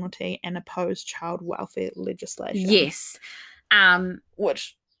death penalty, and oppose child welfare legislation. Yes.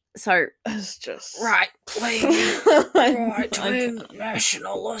 Which so is just right-wing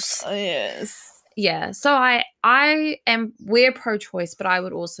nationalists. Yes. Yeah, so we're pro-choice, but I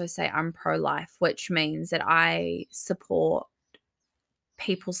would also say I'm pro-life, which means that I support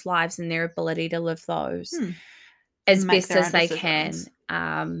people's lives and their ability to live those as best as they can.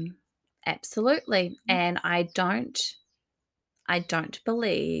 Absolutely. And I don't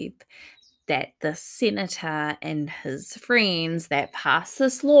believe that the senator and his friends that passed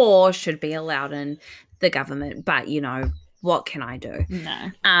this law should be allowed in the government. But, what can I do?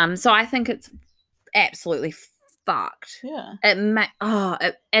 No. So I think it's absolutely fucked. Yeah.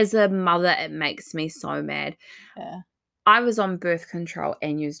 As a mother, it makes me so mad. Yeah. I was on birth control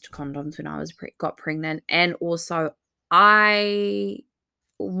and used condoms when I got pregnant, and also I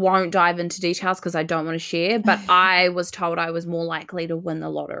won't dive into details because I don't want to share, but I was told I was more likely to win the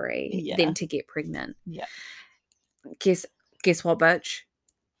lottery than to get pregnant. Yeah. Guess what, bitch?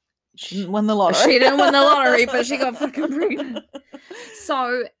 She didn't win the lottery. She didn't win the lottery, but she got fucking pregnant.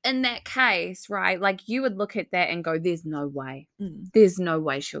 So in that case, right, like you would look at that and go, there's no way. There's no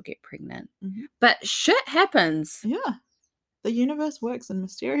way she'll get pregnant. But shit happens. Yeah. The universe works in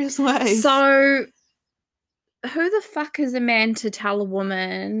mysterious ways. So who the fuck is a man to tell a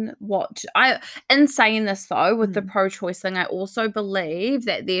woman what in saying this though, with the pro-choice thing, I also believe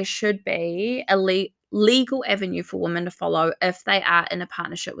that there should be a legal avenue for women to follow if they are in a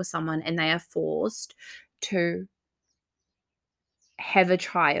partnership with someone and they are forced to have a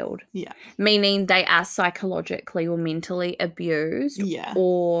child. Yeah. Meaning they are psychologically or mentally abused. Yeah.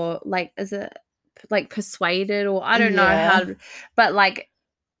 Or is it like persuaded, or I don't know how, but like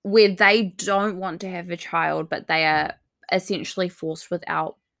where they don't want to have a child, but they are essentially forced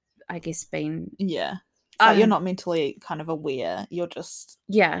without, I guess, being. Yeah. So you're not mentally kind of aware. You're just.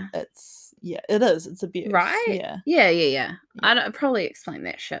 Yeah. It is. It's abuse. Right? Yeah. Yeah. I don't probably explain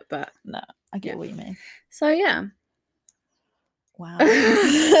that shit, but. No, I get what you mean. So, yeah. Wow.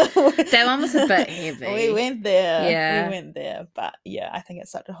 That one was a bit heavy. We went there. Yeah. We went there. But yeah, I think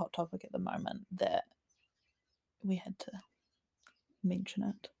it's such a hot topic at the moment that we had to mention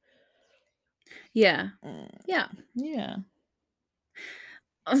it. Yeah. Yeah. Yeah.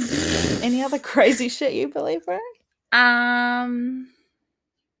 Any other crazy shit you believe, Ray?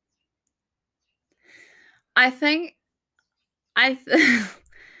 I think I don't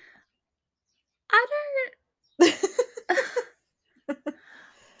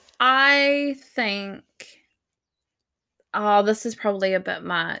I think this is probably a bit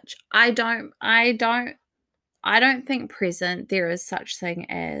much. I don't think present there is such thing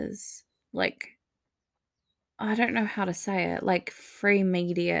as like, I don't know how to say it, like free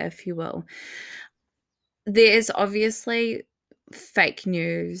media, if you will. There's obviously fake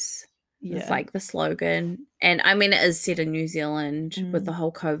news. It's like the slogan. And I mean, it is set in New Zealand with the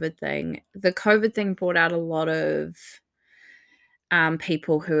whole COVID thing. The COVID thing brought out a lot of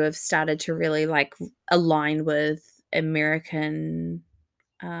people who have started to really like align with American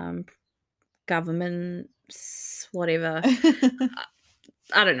governments, whatever.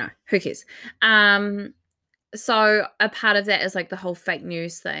 I don't know. Who cares? So a part of that is like the whole fake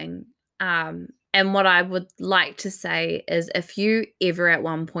news thing. And what I would like to say is if you ever at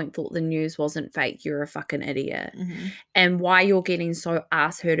one point thought the news wasn't fake, you're a fucking idiot. And why you're getting so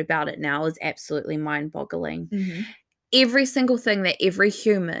ass-hurt about it now is absolutely mind-boggling. Every single thing that every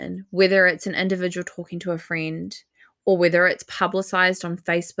human, whether it's an individual talking to a friend or whether it's publicized on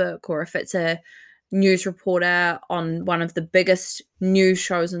Facebook or if it's a news reporter on one of the biggest news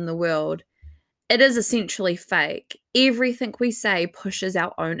shows in the world, it is essentially fake. Everything we say pushes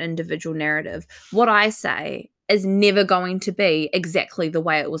our own individual narrative. What I say is never going to be exactly the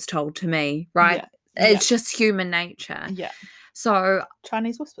way it was told to me, right? It's just human nature. So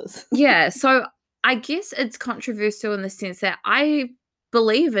Chinese whispers. So I guess it's controversial in the sense that I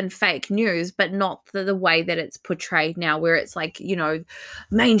believe in fake news, but not the way that it's portrayed now, where it's like, you know,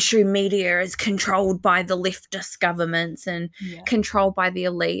 mainstream media is controlled by the leftist governments and controlled by the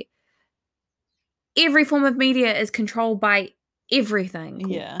elite. Every form of media is controlled by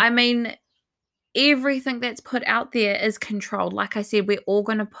everything. I mean, everything that's put out there is controlled. Like I said, we're all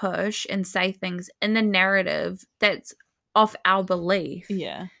going to push and say things in the narrative that's off our belief.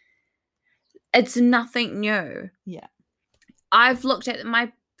 It's nothing new. I've looked at,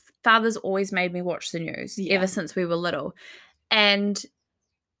 my father's always made me watch the news ever since we were little. And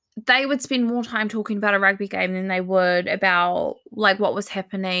they would spend more time talking about a rugby game than they would about like what was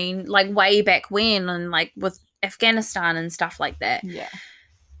happening like way back when and like with Afghanistan and stuff like that.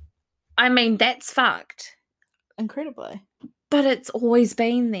 I mean, that's fucked. Incredibly. But it's always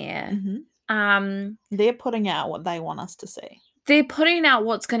been there. They're putting out what they want us to see. They're putting out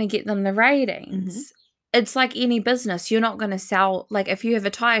what's going to get them the ratings. It's like any business. You're not going to sell, like if you have a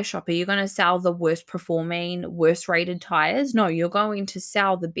tire shop, are you going to sell the worst performing, worst rated tires? No, you're going to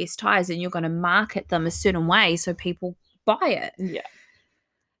sell the best tires and you're going to market them a certain way so people buy it.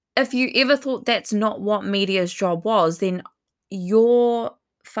 If you ever thought that's not what media's job was, then you're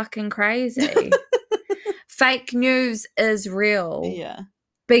fucking crazy. Fake news is real.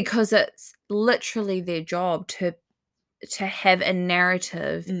 Because it's literally their job to have a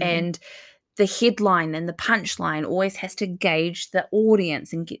narrative and the headline and the punchline always has to gauge the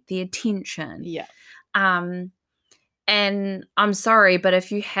audience and get the attention. And I'm sorry, but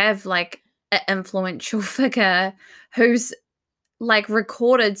if you have like an influential figure who's like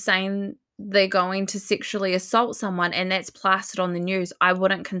recorded saying they're going to sexually assault someone and that's plastered on the news, I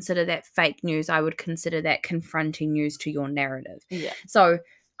wouldn't consider that fake news. I would consider that confronting news to your narrative. So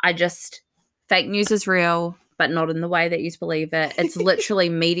fake news is real, but not in the way that you believe it. It's literally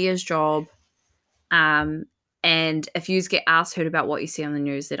media's job. And if you get ass-hurt about what you see on the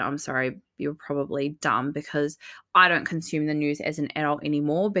news, then I'm sorry, you're probably dumb, because I don't consume the news as an adult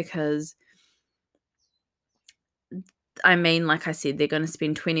anymore because, I mean, like I said, they're going to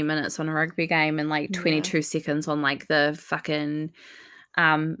spend 20 minutes on a rugby game and like 22 seconds on like the fucking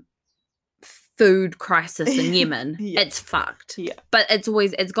food crisis in Yemen. It's fucked. But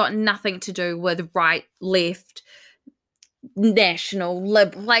it's got nothing to do with right, left, national,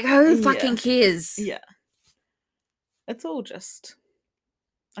 liberal. Like, who fucking cares? It's all just,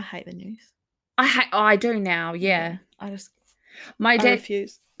 I hate the news. I do now. I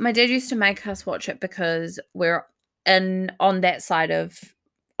refuse. my dad used to make us watch it because we're on that side of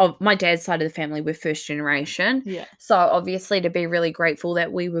my dad's side of the family, we're first generation. Yeah. So obviously to be really grateful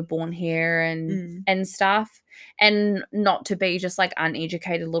that we were born here and stuff, and not to be just like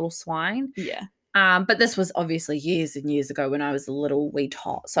uneducated little swine. Yeah. But this was obviously years and years ago when I was a little wee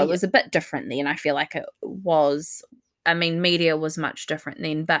tot. So it was a bit different then. I feel like it was, I mean, media was much different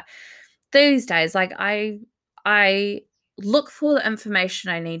then. But these days, like I look for the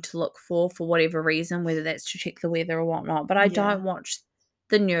information I need to look for whatever reason, whether that's to check the weather or whatnot. But I don't watch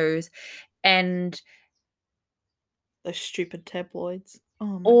the news and those stupid tabloids.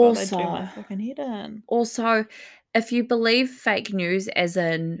 Oh my god, they do my fucking head in. Also, if you believe fake news as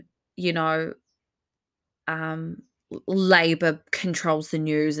in, you know, Labour controls the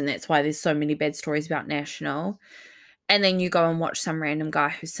news and that's why there's so many bad stories about National, and then you go and watch some random guy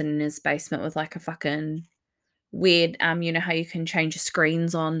who's sitting in his basement with like a fucking weird, you know how you can change your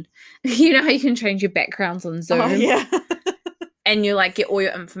screens on, you know how you can change your backgrounds on Zoom? Oh, yeah. And you like get all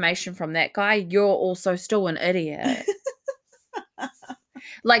your information from that guy, you're also still an idiot.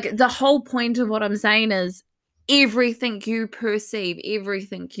 Like the whole point of what I'm saying is everything you perceive,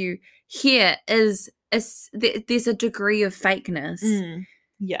 everything you hear there's a degree of fakeness.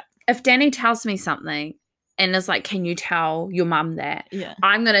 Yeah. If Danny tells me something and is like, can you tell your mum that? Yeah.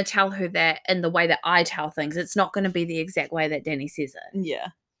 I'm going to tell her that in the way that I tell things. It's not going to be the exact way that Danny says it. Yeah.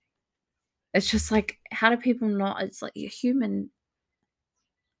 It's just like, how do people not? It's like you're human.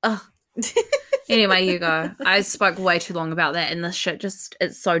 Ugh. Anyway, you go. I spoke way too long about that, and this shit just,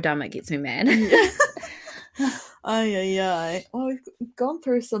 it's so dumb, it gets me mad. Well, we've gone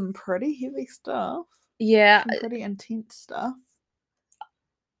through some pretty heavy stuff. Yeah. Some pretty intense stuff.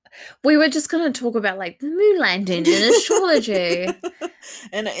 We were just going to talk about, like, the moon landing and astrology.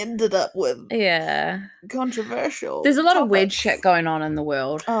 And it ended up with controversial. There's a lot of weird shit going on in the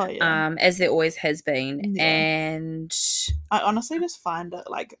world. Oh, yeah. As there always has been. Yeah. And I honestly just find it,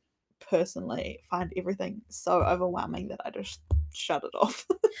 like, personally find everything so overwhelming that I just shut it off.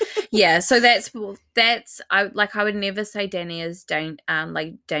 Yeah, so that's I would never say Danny is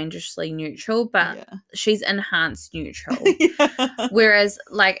dangerously neutral, but she's enhanced neutral. Whereas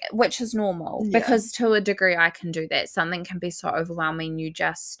like, which is normal because to a degree I can do that. Something can be so overwhelming you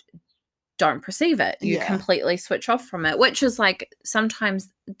just don't perceive it. You completely switch off from it, which is like sometimes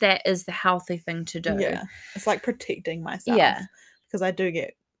that is the healthy thing to do. Yeah, it's like protecting myself. Yeah, because I do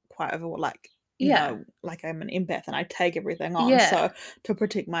get quite over like you know, like I'm an empath and I take everything on. So to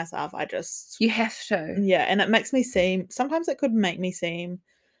protect myself, you have to. Yeah, and it makes me seem, sometimes it could make me seem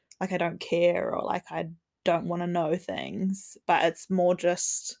like I don't care or like I don't want to know things, but it's more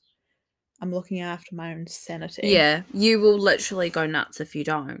just I'm looking after my own sanity. Yeah, you will literally go nuts if you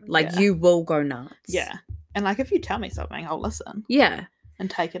don't. Like you will go nuts. Yeah, and like if you tell me something, I'll listen. Yeah,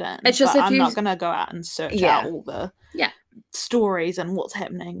 and take it in. It's just I'm not gonna go out and search out all the stories and what's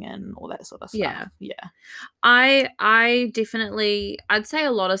happening and all that sort of stuff. Yeah. I definitely, I'd say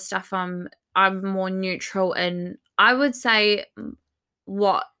a lot of stuff I'm more neutral in. I would say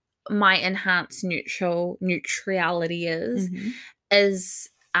what my enhanced neutrality is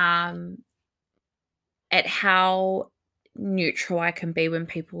at how neutral I can be when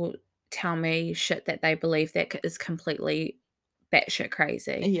people tell me shit that they believe that is completely batshit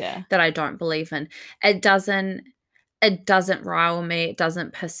crazy. Yeah. That I don't believe in. It doesn't rile me. It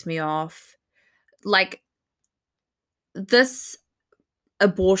doesn't piss me off. Like this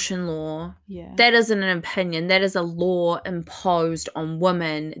abortion law, that isn't an opinion. That is a law imposed on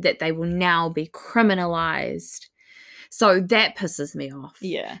women that they will now be criminalized. So that pisses me off.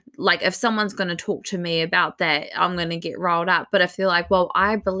 Yeah. Like if someone's going to talk to me about that, I'm going to get riled up. But if they're like, well,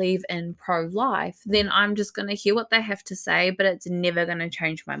 I believe in pro-life, then I'm just going to hear what they have to say, but it's never going to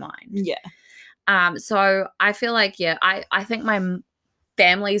change my mind. Yeah. So I feel like, I think my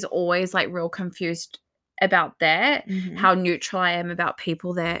family's always like real confused about that, how neutral I am about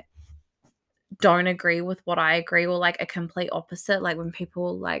people that don't agree with what I agree, or like a complete opposite, like when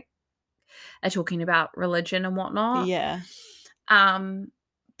people like are talking about religion and whatnot. Yeah.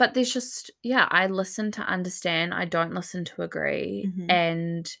 But there's just, I listen to understand. I don't listen to agree.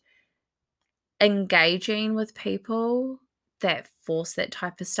 And engaging with people that force that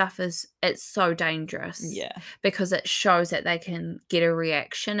type of stuff it's so dangerous. Yeah. Because it shows that they can get a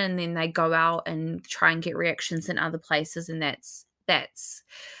reaction and then they go out and try and get reactions in other places, and that's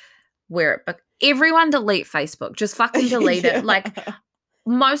where everyone delete Facebook. Just fucking delete it. Like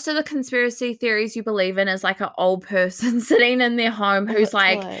most of the conspiracy theories you believe in is like an old person sitting in their home who's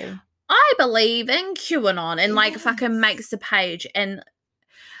like, I believe in QAnon, and like fucking makes a page, and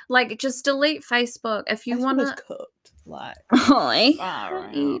like just delete Facebook if you want to. Like, I far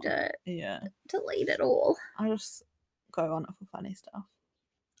can't eat out. it. Yeah. Delete it all. I just go on it for funny stuff.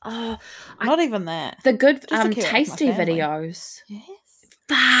 Oh, Not even that. the good Just to keep up with my tasty family. videos. Yes.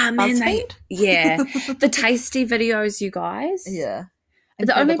 Ah, man, BuzzFeed? the tasty videos, you guys. Yeah.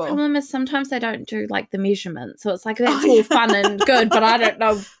 The only Incredible. problem is sometimes they don't do like the measurement, so it's like that's all fun and good, but I don't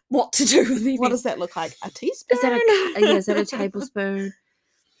know what to do with it. What does that look like? A teaspoon? Is that a tablespoon?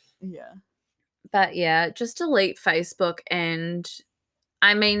 Yeah. But yeah, just delete Facebook and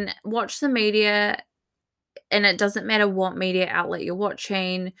I mean, watch the media, and it doesn't matter what media outlet you're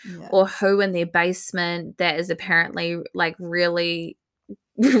watching or who in their basement that is apparently like really,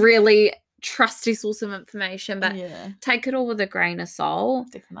 really trusty source of information, but take it all with a grain of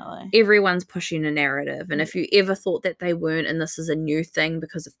salt. Definitely. Everyone's pushing a narrative, and if you ever thought that they weren't, and this is a new thing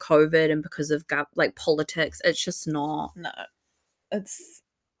because of COVID and because of like politics, it's just not. No, it's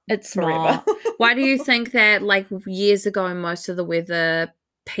forever. Not. Why do you think that like years ago most of the weather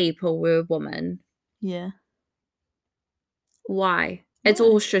people were women? Yeah. Why? It's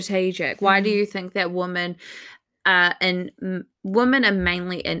all strategic. Why do you think that women are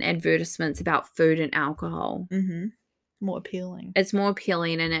mainly in advertisements about food and alcohol? Mm-hmm. More appealing. It's more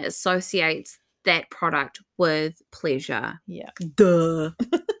appealing, and it associates that product with pleasure. Yeah. Duh.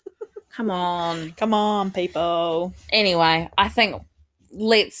 Come on, people. Anyway, I think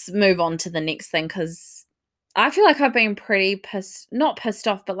let's move on to the next thing, because I feel like I've been pretty not pissed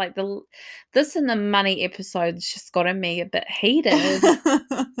off, but like this and the money episode's just gotten me a bit heated.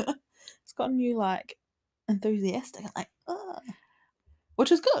 It's gotten you like enthusiastic, like,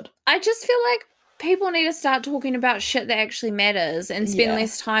 which is good. I just feel like people need to start talking about shit that actually matters and spend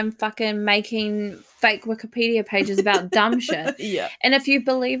less time fucking making fake Wikipedia pages about dumb shit. Yeah. And if you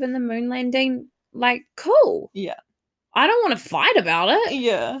believe in the moon landing, like, cool. Yeah. I don't want to fight about it.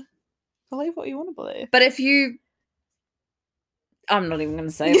 Yeah. Believe what you want to believe. But if you... I'm not even going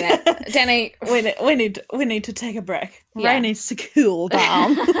to say that. Danny... We need to take a break. Yeah. Ray needs to cool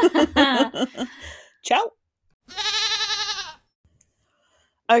down. Ciao.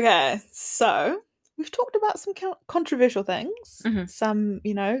 Okay, so we've talked about some controversial things. Mm-hmm. Some,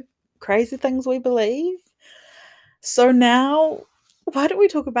 crazy things we believe. So now... why don't we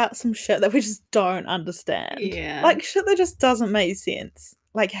talk about some shit that we just don't understand? Yeah. Like shit that just doesn't make sense.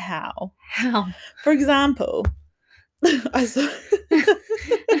 Like how? How? For example, I saw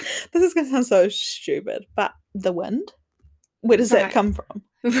this is gonna sound so stupid, but the wind. Where does that come from?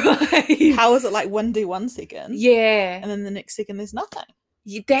 Right. How is it like windy 1 second? Yeah. And then the next second there's nothing.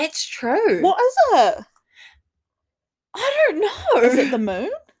 Yeah, that's true. What is it? I don't know. Is it the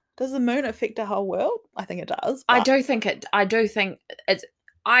moon? Does the moon affect the whole world? I think it does. I do think it's...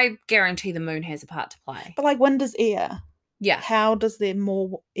 I guarantee the moon has a part to play. But like wind is air. Yeah. How does there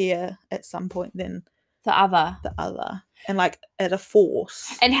more air at some point than the other? And like at a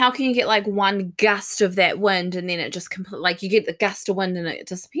force. And how can you get like one gust of that wind and then it just like you get the gust of wind and it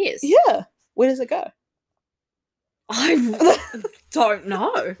disappears? Yeah. Where does it go? I don't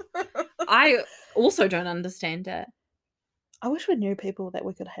know. I also don't understand it. I wish we knew people that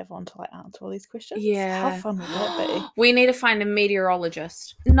we could have on to like answer all these questions. Yeah. How fun would that be? We need to find a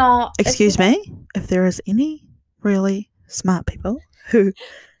meteorologist. No. Excuse me, if there is any really smart people who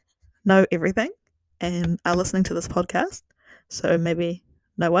know everything and are listening to this podcast, so maybe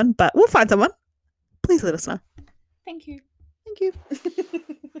no one, but we'll find someone. Please let us know. Thank you. Thank you.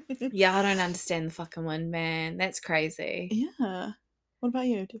 Yeah, I don't understand the fucking wind, man. That's crazy. Yeah. What about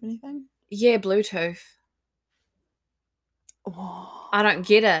you? Do you have anything? Yeah, Bluetooth. Oh. I don't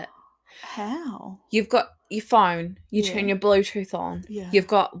get it. How? You've got your phone, you turn your Bluetooth on. Yeah. You've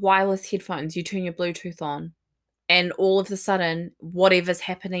got wireless headphones, you turn your Bluetooth on. And all of a sudden, whatever's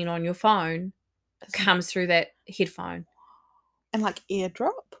happening on your phone comes through that headphone. And like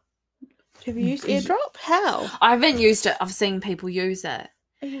AirDrop? Have you used AirDrop? How? I haven't used it. I've seen people use it.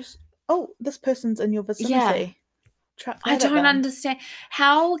 This person's in your vicinity. Yeah. I don't understand.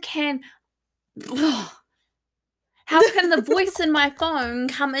 How can the voice in my phone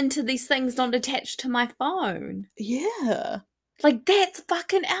come into these things not attached to my phone? Yeah. Like, that's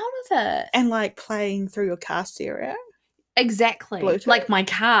fucking out of it. And like playing through your car stereo? Exactly. Bluetooth? Like my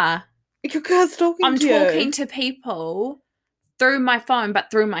car. Your car's talking I'm to you. I'm talking to people through my phone, but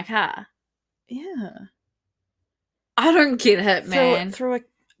through my car. Yeah. I don't get it, man. Through a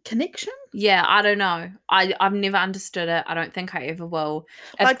connection? Yeah, I don't know. I've never understood it. I don't think I ever will.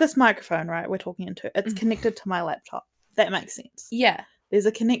 Like this microphone, right, we're talking into. It's connected to my laptop. That makes sense. Yeah. There's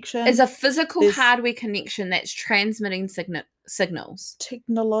a connection. There's a physical hardware connection that's transmitting signals.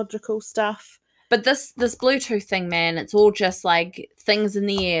 Technological stuff. But this Bluetooth thing, man, it's all just like things in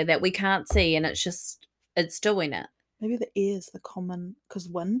the air that we can't see, and it's doing it. Maybe the air is the common, because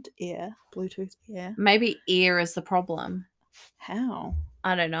wind, air, Bluetooth, air. Maybe air is the problem. How?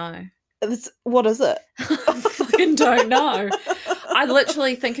 I don't know. What is it? I fucking don't know. I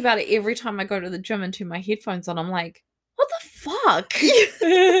literally think about it every time I go to the gym and turn my headphones on. I'm like, what the fuck?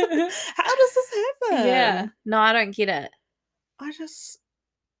 How does this happen? Yeah. No, I don't get it. I was just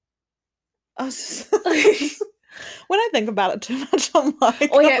when I think about it too much, I'm like,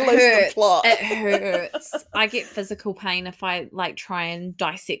 Oh yeah, I lose the plot. It hurts. I get physical pain if I like try and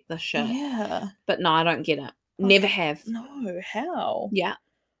dissect the shit. Yeah. But no, I don't get it. Never have. No, how? Yeah.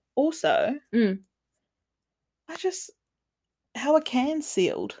 Also, how are cans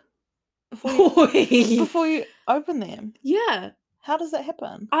sealed before you open them? Yeah. How does that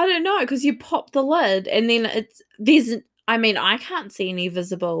happen? I don't know, because you pop the lid and then I can't see any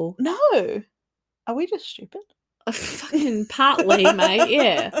visible. No. Are we just stupid? Fucking partly, mate,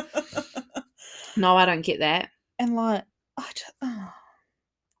 yeah. No, I don't get that. And like,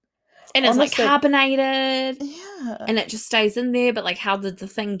 and it's like carbonated. Yeah. And it just stays in there, but like, how did the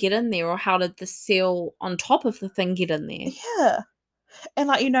thing get in there, or how did the seal on top of the thing get in there? Yeah. And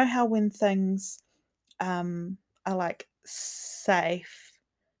like, you know how when things are like safe,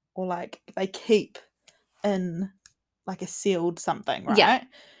 or like they keep in like a sealed something, right? Yeah.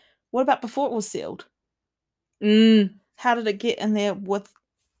 What about before it was sealed? How did it get in there with,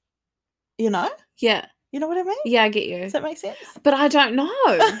 Yeah. You know what I mean? Yeah, I get you. Does that make sense? But I don't know.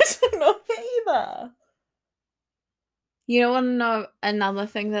 I don't know either. You want to know another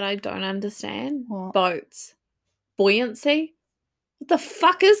thing that I don't understand? What? Boats. Buoyancy? What the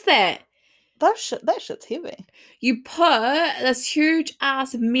fuck is that? That shit's heavy. You put this huge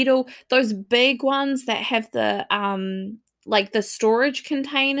ass metal, those big ones that have the like the storage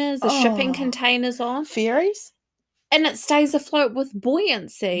containers, the shipping containers on. Ferries? And it stays afloat with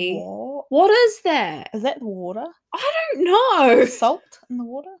buoyancy. What is that? Is that the water? I don't know. Salt in the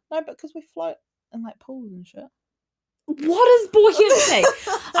water? No, because we float in like pools and shit. What is buoyancy?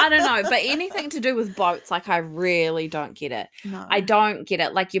 I don't know, but anything to do with boats, like, I really don't get it. No. I don't get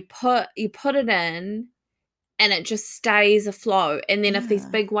it. Like, you put it in and it just stays afloat, and then if these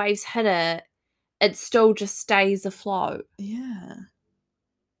big waves hit it, it still just stays afloat. Yeah.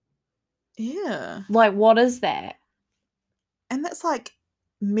 Like, what is that? And that's like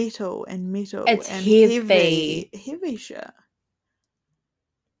metal and it's and heavy shit.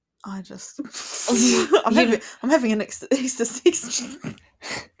 I just I'm having an exorcism.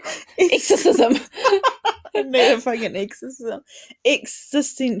 I need a fucking exorcism.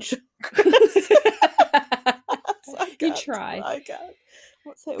 Existential. You try. I can't.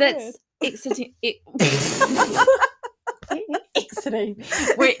 What's that word? Exiting.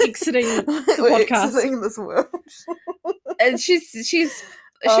 We're exiting the podcast. Exiting this world. And she's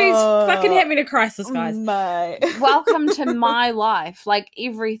fucking having a crisis, guys. Mate. Welcome to my life. Like,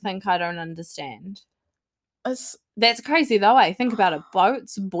 everything I don't understand. That's crazy though, eh? Think about it.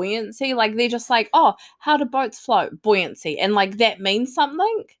 Boats, buoyancy, like, they're just like, oh, how do boats float? Buoyancy. And like, that means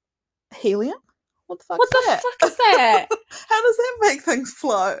something? Helium? What the fuck is that? How does that make things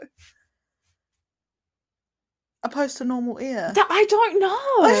float? Opposed to normal air? I don't know.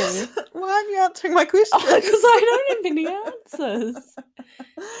 Why aren't you answering my question? Because I don't have any answers.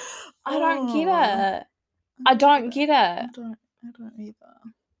 I don't get it. I don't get it. I don't either.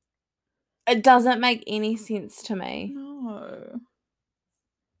 It doesn't make any sense to me. No.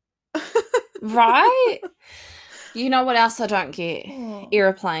 Right? You know what else I don't get? Oh.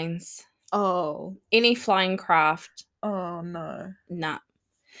 Aeroplanes. Oh. Any flying craft. Oh, no. Nah.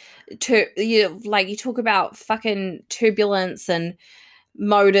 You talk about fucking turbulence and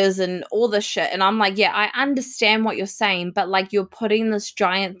motors and all this shit, and I'm like, yeah, I understand what you're saying, but like, you're putting this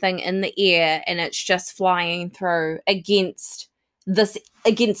giant thing in the air and it's just flying through against the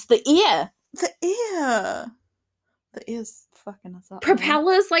air. The air's fucking us up.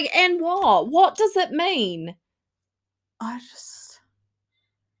 Propellers, like, and what does it mean?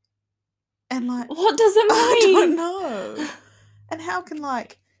 And like, what does it mean? I don't know. And how can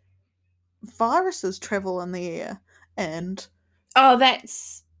like viruses travel in the air? And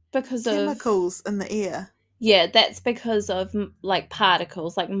that's because chemicals in the air. Yeah, that's because of like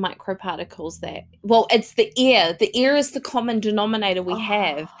particles, like microparticles it's the air. The air is the common denominator we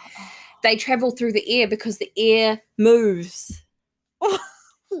have. They travel through the air because the air moves.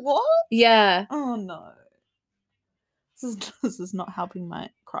 What? Yeah. Oh no. This is not helping my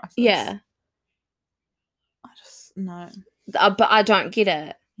crisis. Yeah. No. But I don't get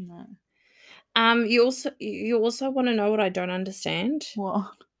it. No. You also want to know what I don't understand?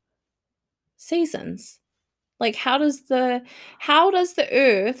 What? Seasons. Like, how does the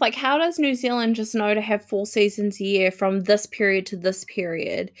Earth, like, how does New Zealand just know to have 4 seasons a year from this period to this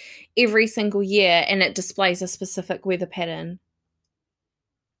period every single year, and it displays a specific weather pattern?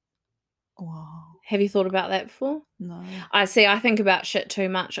 Wow. Have you thought about that before? No. I think about shit too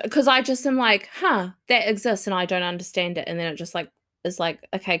much because I just am like, that exists and I don't understand it. And then it just like is like,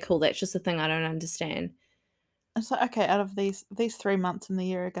 okay, cool, that's just a thing I don't understand. It's like, okay, out of these 3 months in the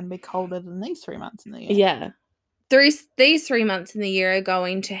year are going to be colder than these 3 months in the year. Yeah. These 3 months in the year are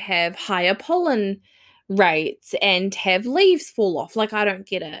going to have higher pollen rates and have leaves fall off. Like, I don't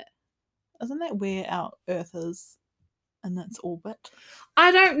get it. Isn't that where our Earth is in its orbit?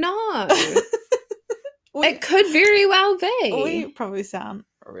 I don't know. It could very well be. We probably sound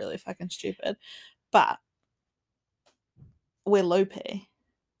really fucking stupid, but we're loopy.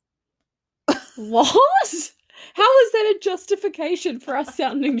 What? How is that a justification for us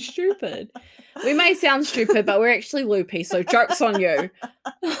sounding stupid? We may sound stupid, but we're actually loopy, so joke's on you.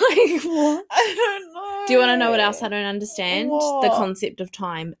 Like, what? I don't know. Do you want to know what else I don't understand? What? The concept of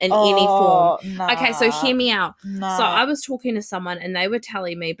time in any form. Nah, okay, so hear me out. Nah. So I was talking to someone and they were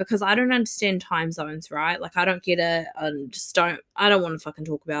telling me, because I don't understand time zones, right? Like, I don't get it. I don't want to fucking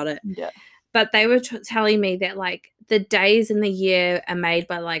talk about it. Yeah. But they were telling me that, like, the days in the year are made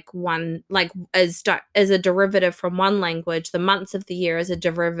by, like, one, like, is a derivative from one language. The months of the year is a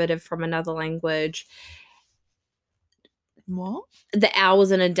derivative from another language. What? The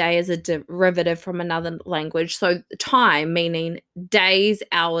hours in a day is a derivative from another language. So time, meaning days,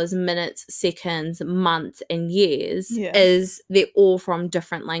 hours, minutes, seconds, months, and years, they're all from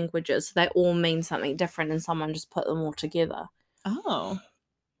different languages. So they all mean something different, and someone just put them all together. Oh.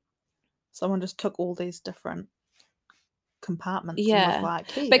 Someone just took all these different compartments. Yeah. And was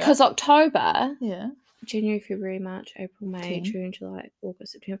like, here. Because October. Yeah. January, February, March, April, May, 10. June, July,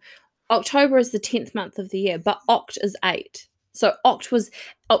 August, September. October is the 10th month of the year, but Oct is 8. So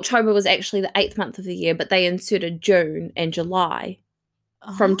October was actually the 8th month of the year, but they inserted June and July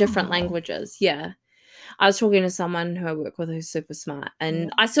from different languages. Yeah. I was talking to someone who I work with who's super smart,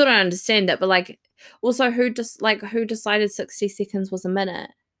 and I still don't understand it, but, like, also who decided 60 seconds was a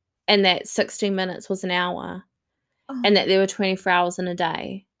minute, and that 60 minutes was an hour, and that there were 24 hours in a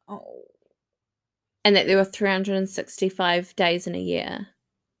day, and that there were 365 days in a year.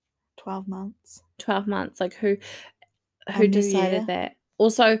 12 months. 12 months. Like, who decided that?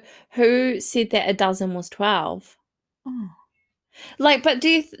 Also, who said that a dozen was 12? Oh. Like, but do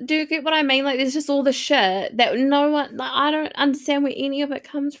you get what I mean? Like, there's just all the shit that no one, like, I don't understand where any of it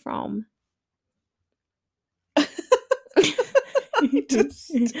comes from.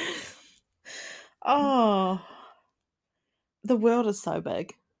 The world is so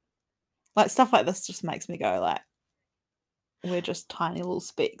big. Like, stuff like this just makes me go, like, we're just tiny little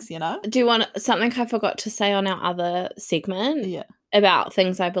specks, you know? Do you want something I forgot to say on our other segment? Yeah. About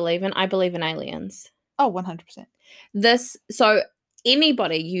things I believe in? I believe in aliens. Oh, 100%. So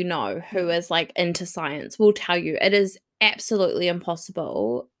anybody you know who is, like, into science will tell you it is absolutely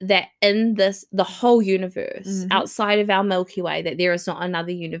impossible that in the whole universe, outside of our Milky Way, that there is not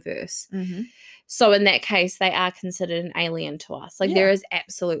another universe. So in that case, they are considered an alien to us. Like, there is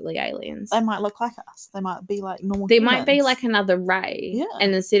absolutely aliens. They might look like us. They might be like normal There humans. might be, like, another Ray. Yeah.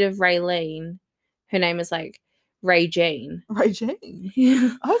 And instead of Raylene, her name is, like, Ray Jean. Ray Jean?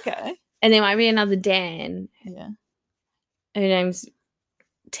 Yeah. Okay. And there might be another Dan. Yeah. Her name's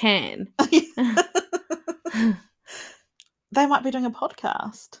Tan. They might be doing a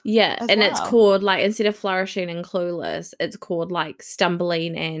podcast. Yeah. And it's called, like, instead of Flourishing and Clueless, it's called, like,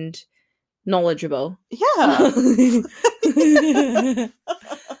 Stumbling and Knowledgeable. Yeah.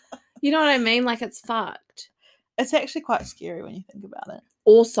 You know what I mean? Like, it's fucked. It's actually quite scary when you think about it.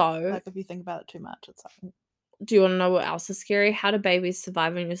 Also, like, if you think about it too much, it's like, do you want to know what else is scary? How do babies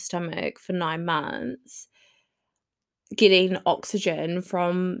survive in your stomach for 9 months, getting oxygen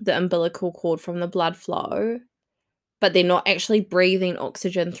from the umbilical cord from the blood flow, but they're not actually breathing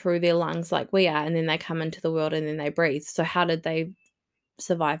oxygen through their lungs like we are, and then they come into the world and then they breathe. So how did they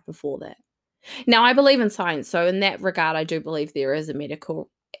survive before that? Now, I believe in science, so in that regard, I do believe there is a medical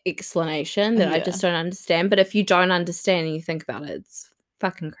explanation that I just don't understand. But if you don't understand and you think about it, it's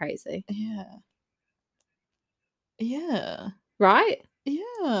fucking crazy. Yeah. Yeah. Right?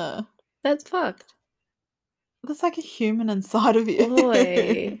 Yeah. That's fucked. There's like a human inside of you.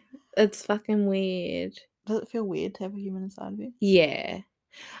 Boy, it's fucking weird. Does it feel weird to have a human inside of you? Yeah.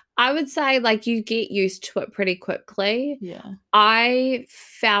 I would say, like, you get used to it pretty quickly. Yeah. I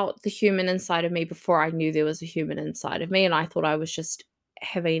felt the human inside of me before I knew there was a human inside of me, and I thought I was just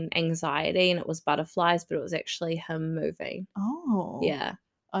having anxiety and it was butterflies, but it was actually him moving. Oh. Yeah.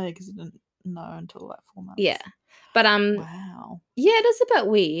 Oh, yeah, because you didn't know until like 4 months. Yeah. But wow. Yeah, it is a bit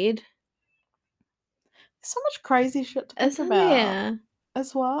weird. There's so much crazy shit to think Isn't about. there?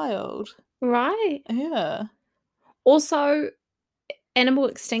 It's wild. Right. Yeah. Also, animal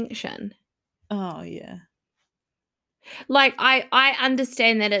extinction. Oh yeah. Like I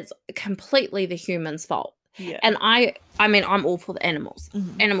understand that it's completely the human's fault. Yeah. And I mean, I'm all for the animals.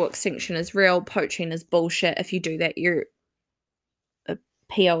 Mhm. Animal extinction is real. Poaching is bullshit. If you do that, you're a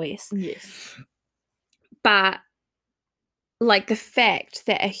POS. Yes. But like the fact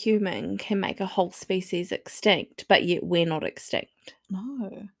that a human can make a whole species extinct, but yet we're not extinct.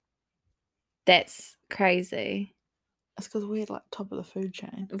 No. That's crazy. It's because we're like top of the food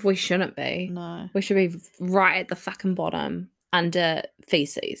chain. We shouldn't be. No. We should be right at the fucking bottom under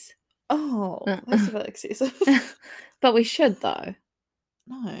feces. Oh, that's a bit excessive. But we should, though.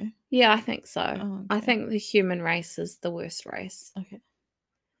 No. Yeah, I think so. Oh, I okay. think the human race is the worst race. Okay.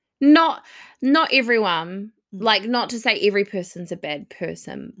 Not everyone. Mm. Like, not to say every person's a bad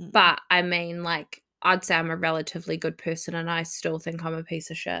person, Mm. but I mean, like, I'd say I'm a relatively good person and I still think I'm a piece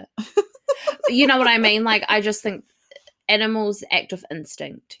of shit. You know what I mean? Like, I just think animals act off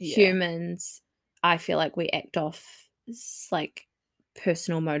instinct. Yeah. Humans, I feel like we act off, like,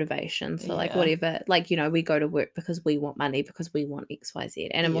 personal motivation. So, like, Yeah. whatever. Like, you know, we go to work because we want money, because we want X, Y, Z.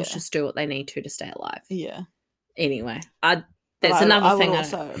 Animals Yeah. just do what they need to stay alive. Yeah. Anyway, But that's another thing. I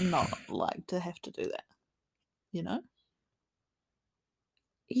would also not like to have to do that. You know?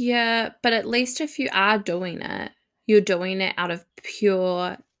 Yeah, but at least if you are doing it, you're doing it out of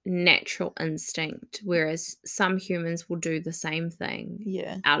pure natural instinct, whereas some humans will do the same thing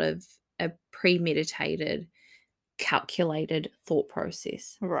Yeah. out of a premeditated, calculated thought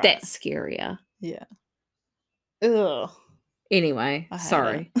process. Right. That's scarier. Yeah. Ugh. Anyway, I hate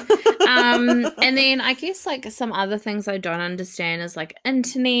sorry. it. And then I guess like some other things I don't understand is like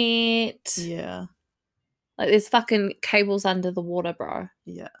internet. Yeah. Like there's fucking cables under the water, bro.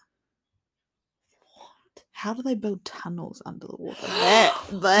 Yeah. What? How do they build tunnels under the water?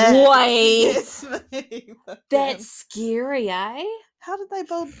 That Wait. gets me. That's scary, eh? How did they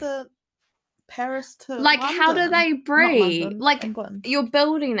build the Paris to Like, how do London? they Not breathe? London, Like, England. you're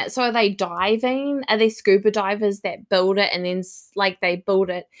building it. So are they diving? Are they scuba divers that build it and then, like, they build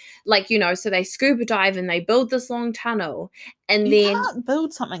it, like, you know, so they scuba dive and they build this long tunnel and You then... can't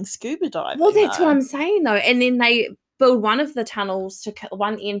build something scuba diving. Well, that's though. what I'm saying, though. And then they build one of the tunnels to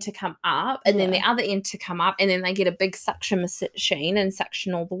one end to come up and then the Yeah. other end to come up, and then they get a big suction machine and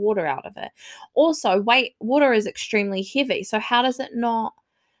suction all the water out of it. Also, water is extremely heavy. So how does it not...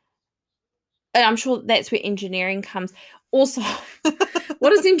 And I'm sure that's where engineering comes. Also,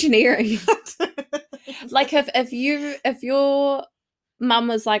 what is engineering? Like if your mum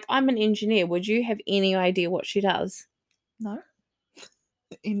was like, I'm an engineer, would you have any idea what she does? No.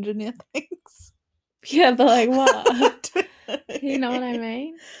 Engineer things. Yeah, but like what? You know what I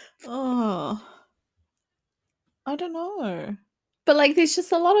mean? Oh. I don't know. But like there's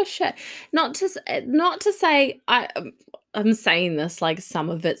just a lot of shit. Not to say I'm saying this like some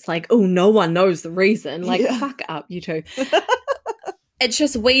of it's like, oh, no one knows the reason. Like, Yeah. fuck up, you two. It's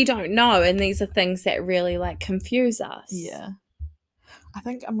just we don't know, and these are things that really like confuse us. Yeah. I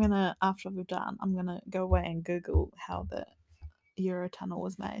think I'm gonna, after we're done, I'm gonna go away and Google how the Eurotunnel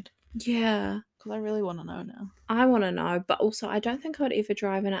was made. Yeah. Because I really want to know now. I want to know, but also I don't think I'd ever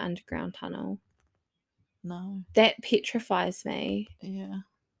drive in an underground tunnel. No. That petrifies me. Yeah.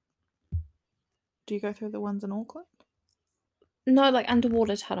 Do you go through the ones in Auckland? No, like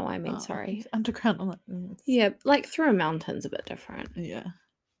underwater tunnel, I mean, Oh, sorry. underground. I'm like, Yeah, like through a mountain's a bit different. Yeah.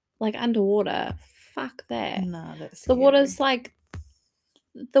 Like underwater, fuck that. No, that's The scary. water's like,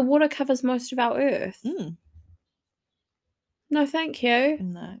 the water covers most of our earth. Mm. No, thank you.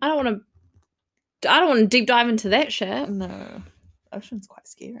 No. I don't want to deep dive into that shit. No. Ocean's quite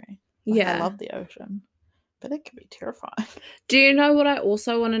scary. Yeah. I love the ocean. But it can be terrifying. Do you know what I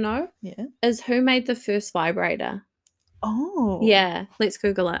also want to know? Yeah. Is who made the first vibrator? Oh. Yeah, let's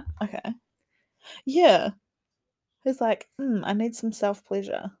Google it. Okay. Yeah. Who's like, I need some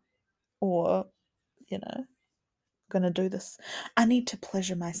self-pleasure. Or, you know, gonna do this. I need to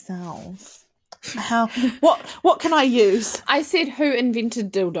pleasure myself. What can I use? I said who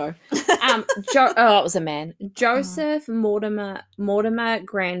invented dildo. It was a man. Joseph Mortimer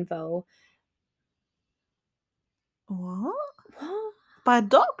Granville. What? By a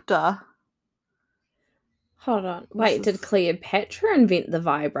doctor? Hold on. Wait, did Cleopatra invent the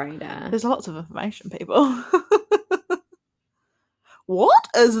vibrator? There's lots of information, people. What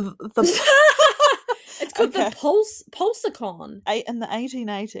is the... It's It's called the Pulsicon. In the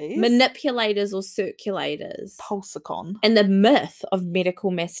 1880s. Manipulators or circulators. Pulsicon. And the myth of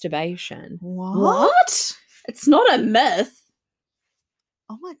medical masturbation. What? It's not a myth.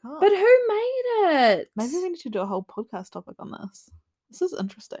 Oh my god. But who made it? Maybe we need to do a whole podcast topic on this. This is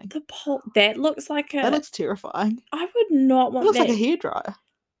interesting. That looks like That looks terrifying. I would not want that. It looks like a hairdryer.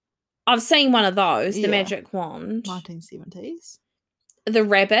 I've seen one of those, the magic wand. 1970s. The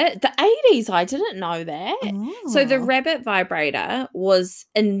rabbit, the 80s, I didn't know that. Oh. So the rabbit vibrator was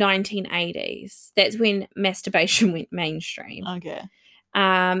in 1980s. That's when masturbation went mainstream. Okay.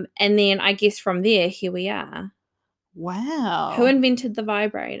 And then I guess from there, here we are. Wow. Who invented the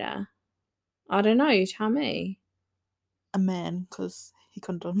vibrator? I don't know. You tell me. A man, because he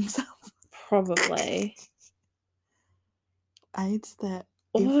couldn't do it himself. Probably. AIDS that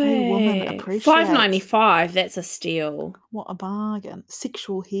every woman appreciates. $5.95. That's a steal. What a bargain.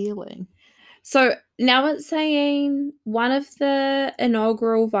 Sexual healing. So now it's saying one of the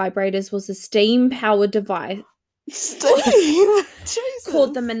inaugural vibrators was a steam-powered device. Steam? Jesus.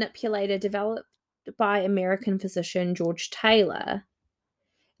 Called the manipulator, developed by American physician George Taylor.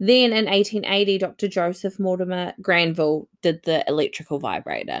 Then in 1880, Dr. Joseph Mortimer Granville did the electrical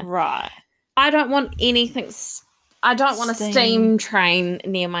vibrator. Right. I don't want anything... I don't want a steam train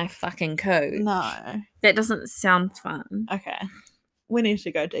near my fucking coo. No. That doesn't sound fun. Okay. We need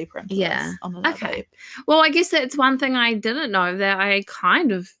to go deeper into this on another tape. Well, I guess that's one thing I didn't know that I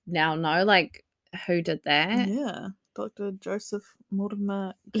kind of now know, like, who did that. Yeah. Dr. Joseph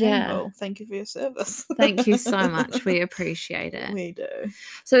Mortimer Granville. Yeah. Thank you for your service. Thank you so much. We appreciate it. We do.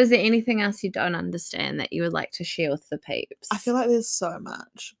 So is there anything else you don't understand that you would like to share with the peeps? I feel like there's so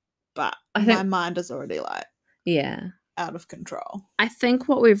much, but my mind is already like... Yeah. Out of control. I think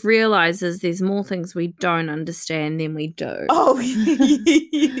what we've realised is there's more things we don't understand than we do. Oh,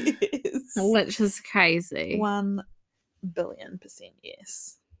 yes. Which is crazy. 1 billion%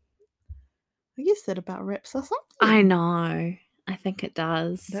 yes. I guess that about wraps us up. I know. I think it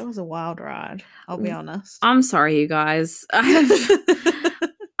does. That was a wild ride, I'll be honest. I'm sorry, you guys.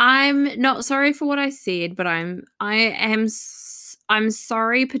 I'm not sorry for what I said, but I'm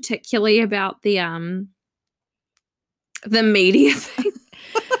sorry particularly about the media thing.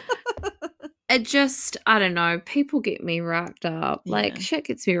 It just, I don't know, people get me racked up. Yeah. Like, shit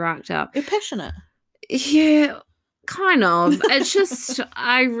gets me racked up. You're passionate. Yeah, kind of. It's just,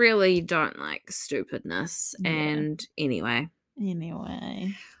 I really don't like stupidness. Yeah. And anyway. We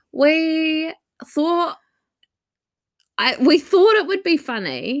thought it would be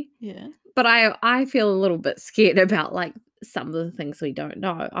funny. Yeah. But I feel a little bit scared about, like, some of the things we don't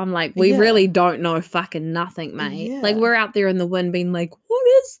know. I'm like, we really don't know fucking nothing, mate. Yeah. Like, we're out there in the wind being like, what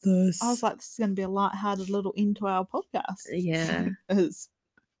is this? I was like, this is going to be a lighthearted little end to our podcast. Yeah. It's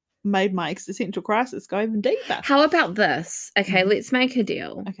made my existential crisis go even deeper. How about this? Okay, let's make a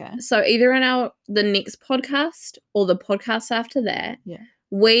deal. Okay. So either in the next podcast or the podcast after that,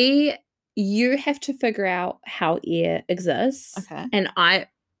 you have to figure out how air exists. Okay. And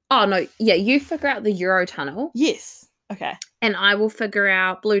you figure out the Eurotunnel. Yes. Okay. And I will figure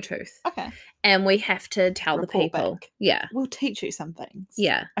out Bluetooth. Okay. And we have to tell the people. Back. Yeah. We'll teach you some things.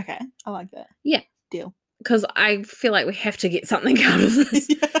 Yeah. Okay. I like that. Yeah. Deal. Because I feel like we have to get something out of this.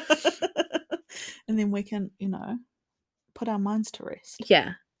 And then we can, put our minds to rest.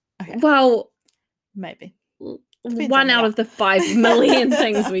 Yeah. Okay. Well, maybe. One out of the 5 million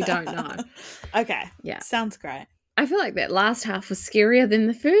things we don't know. Okay. Yeah. Sounds great. I feel like that last half was scarier than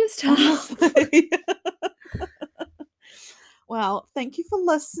the first half. Well, thank you for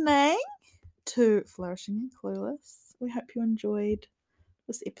listening to Flourishing and Clueless. We hope you enjoyed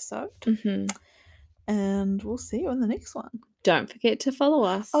this episode. Mm-hmm. And we'll see you in the next one. Don't forget to follow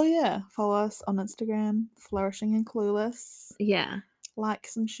us. Oh, yeah. Follow us on Instagram, Flourishing and Clueless. Yeah. Like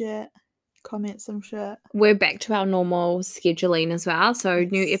some shit. Comment some shit. We're back to our normal scheduling as well. So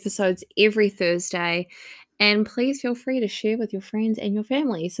new episodes every Thursday. And please feel free to share with your friends and your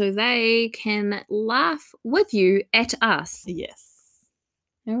family so they can laugh with you at us. Yes.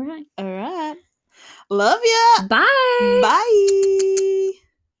 All right. Love ya. Bye. Bye.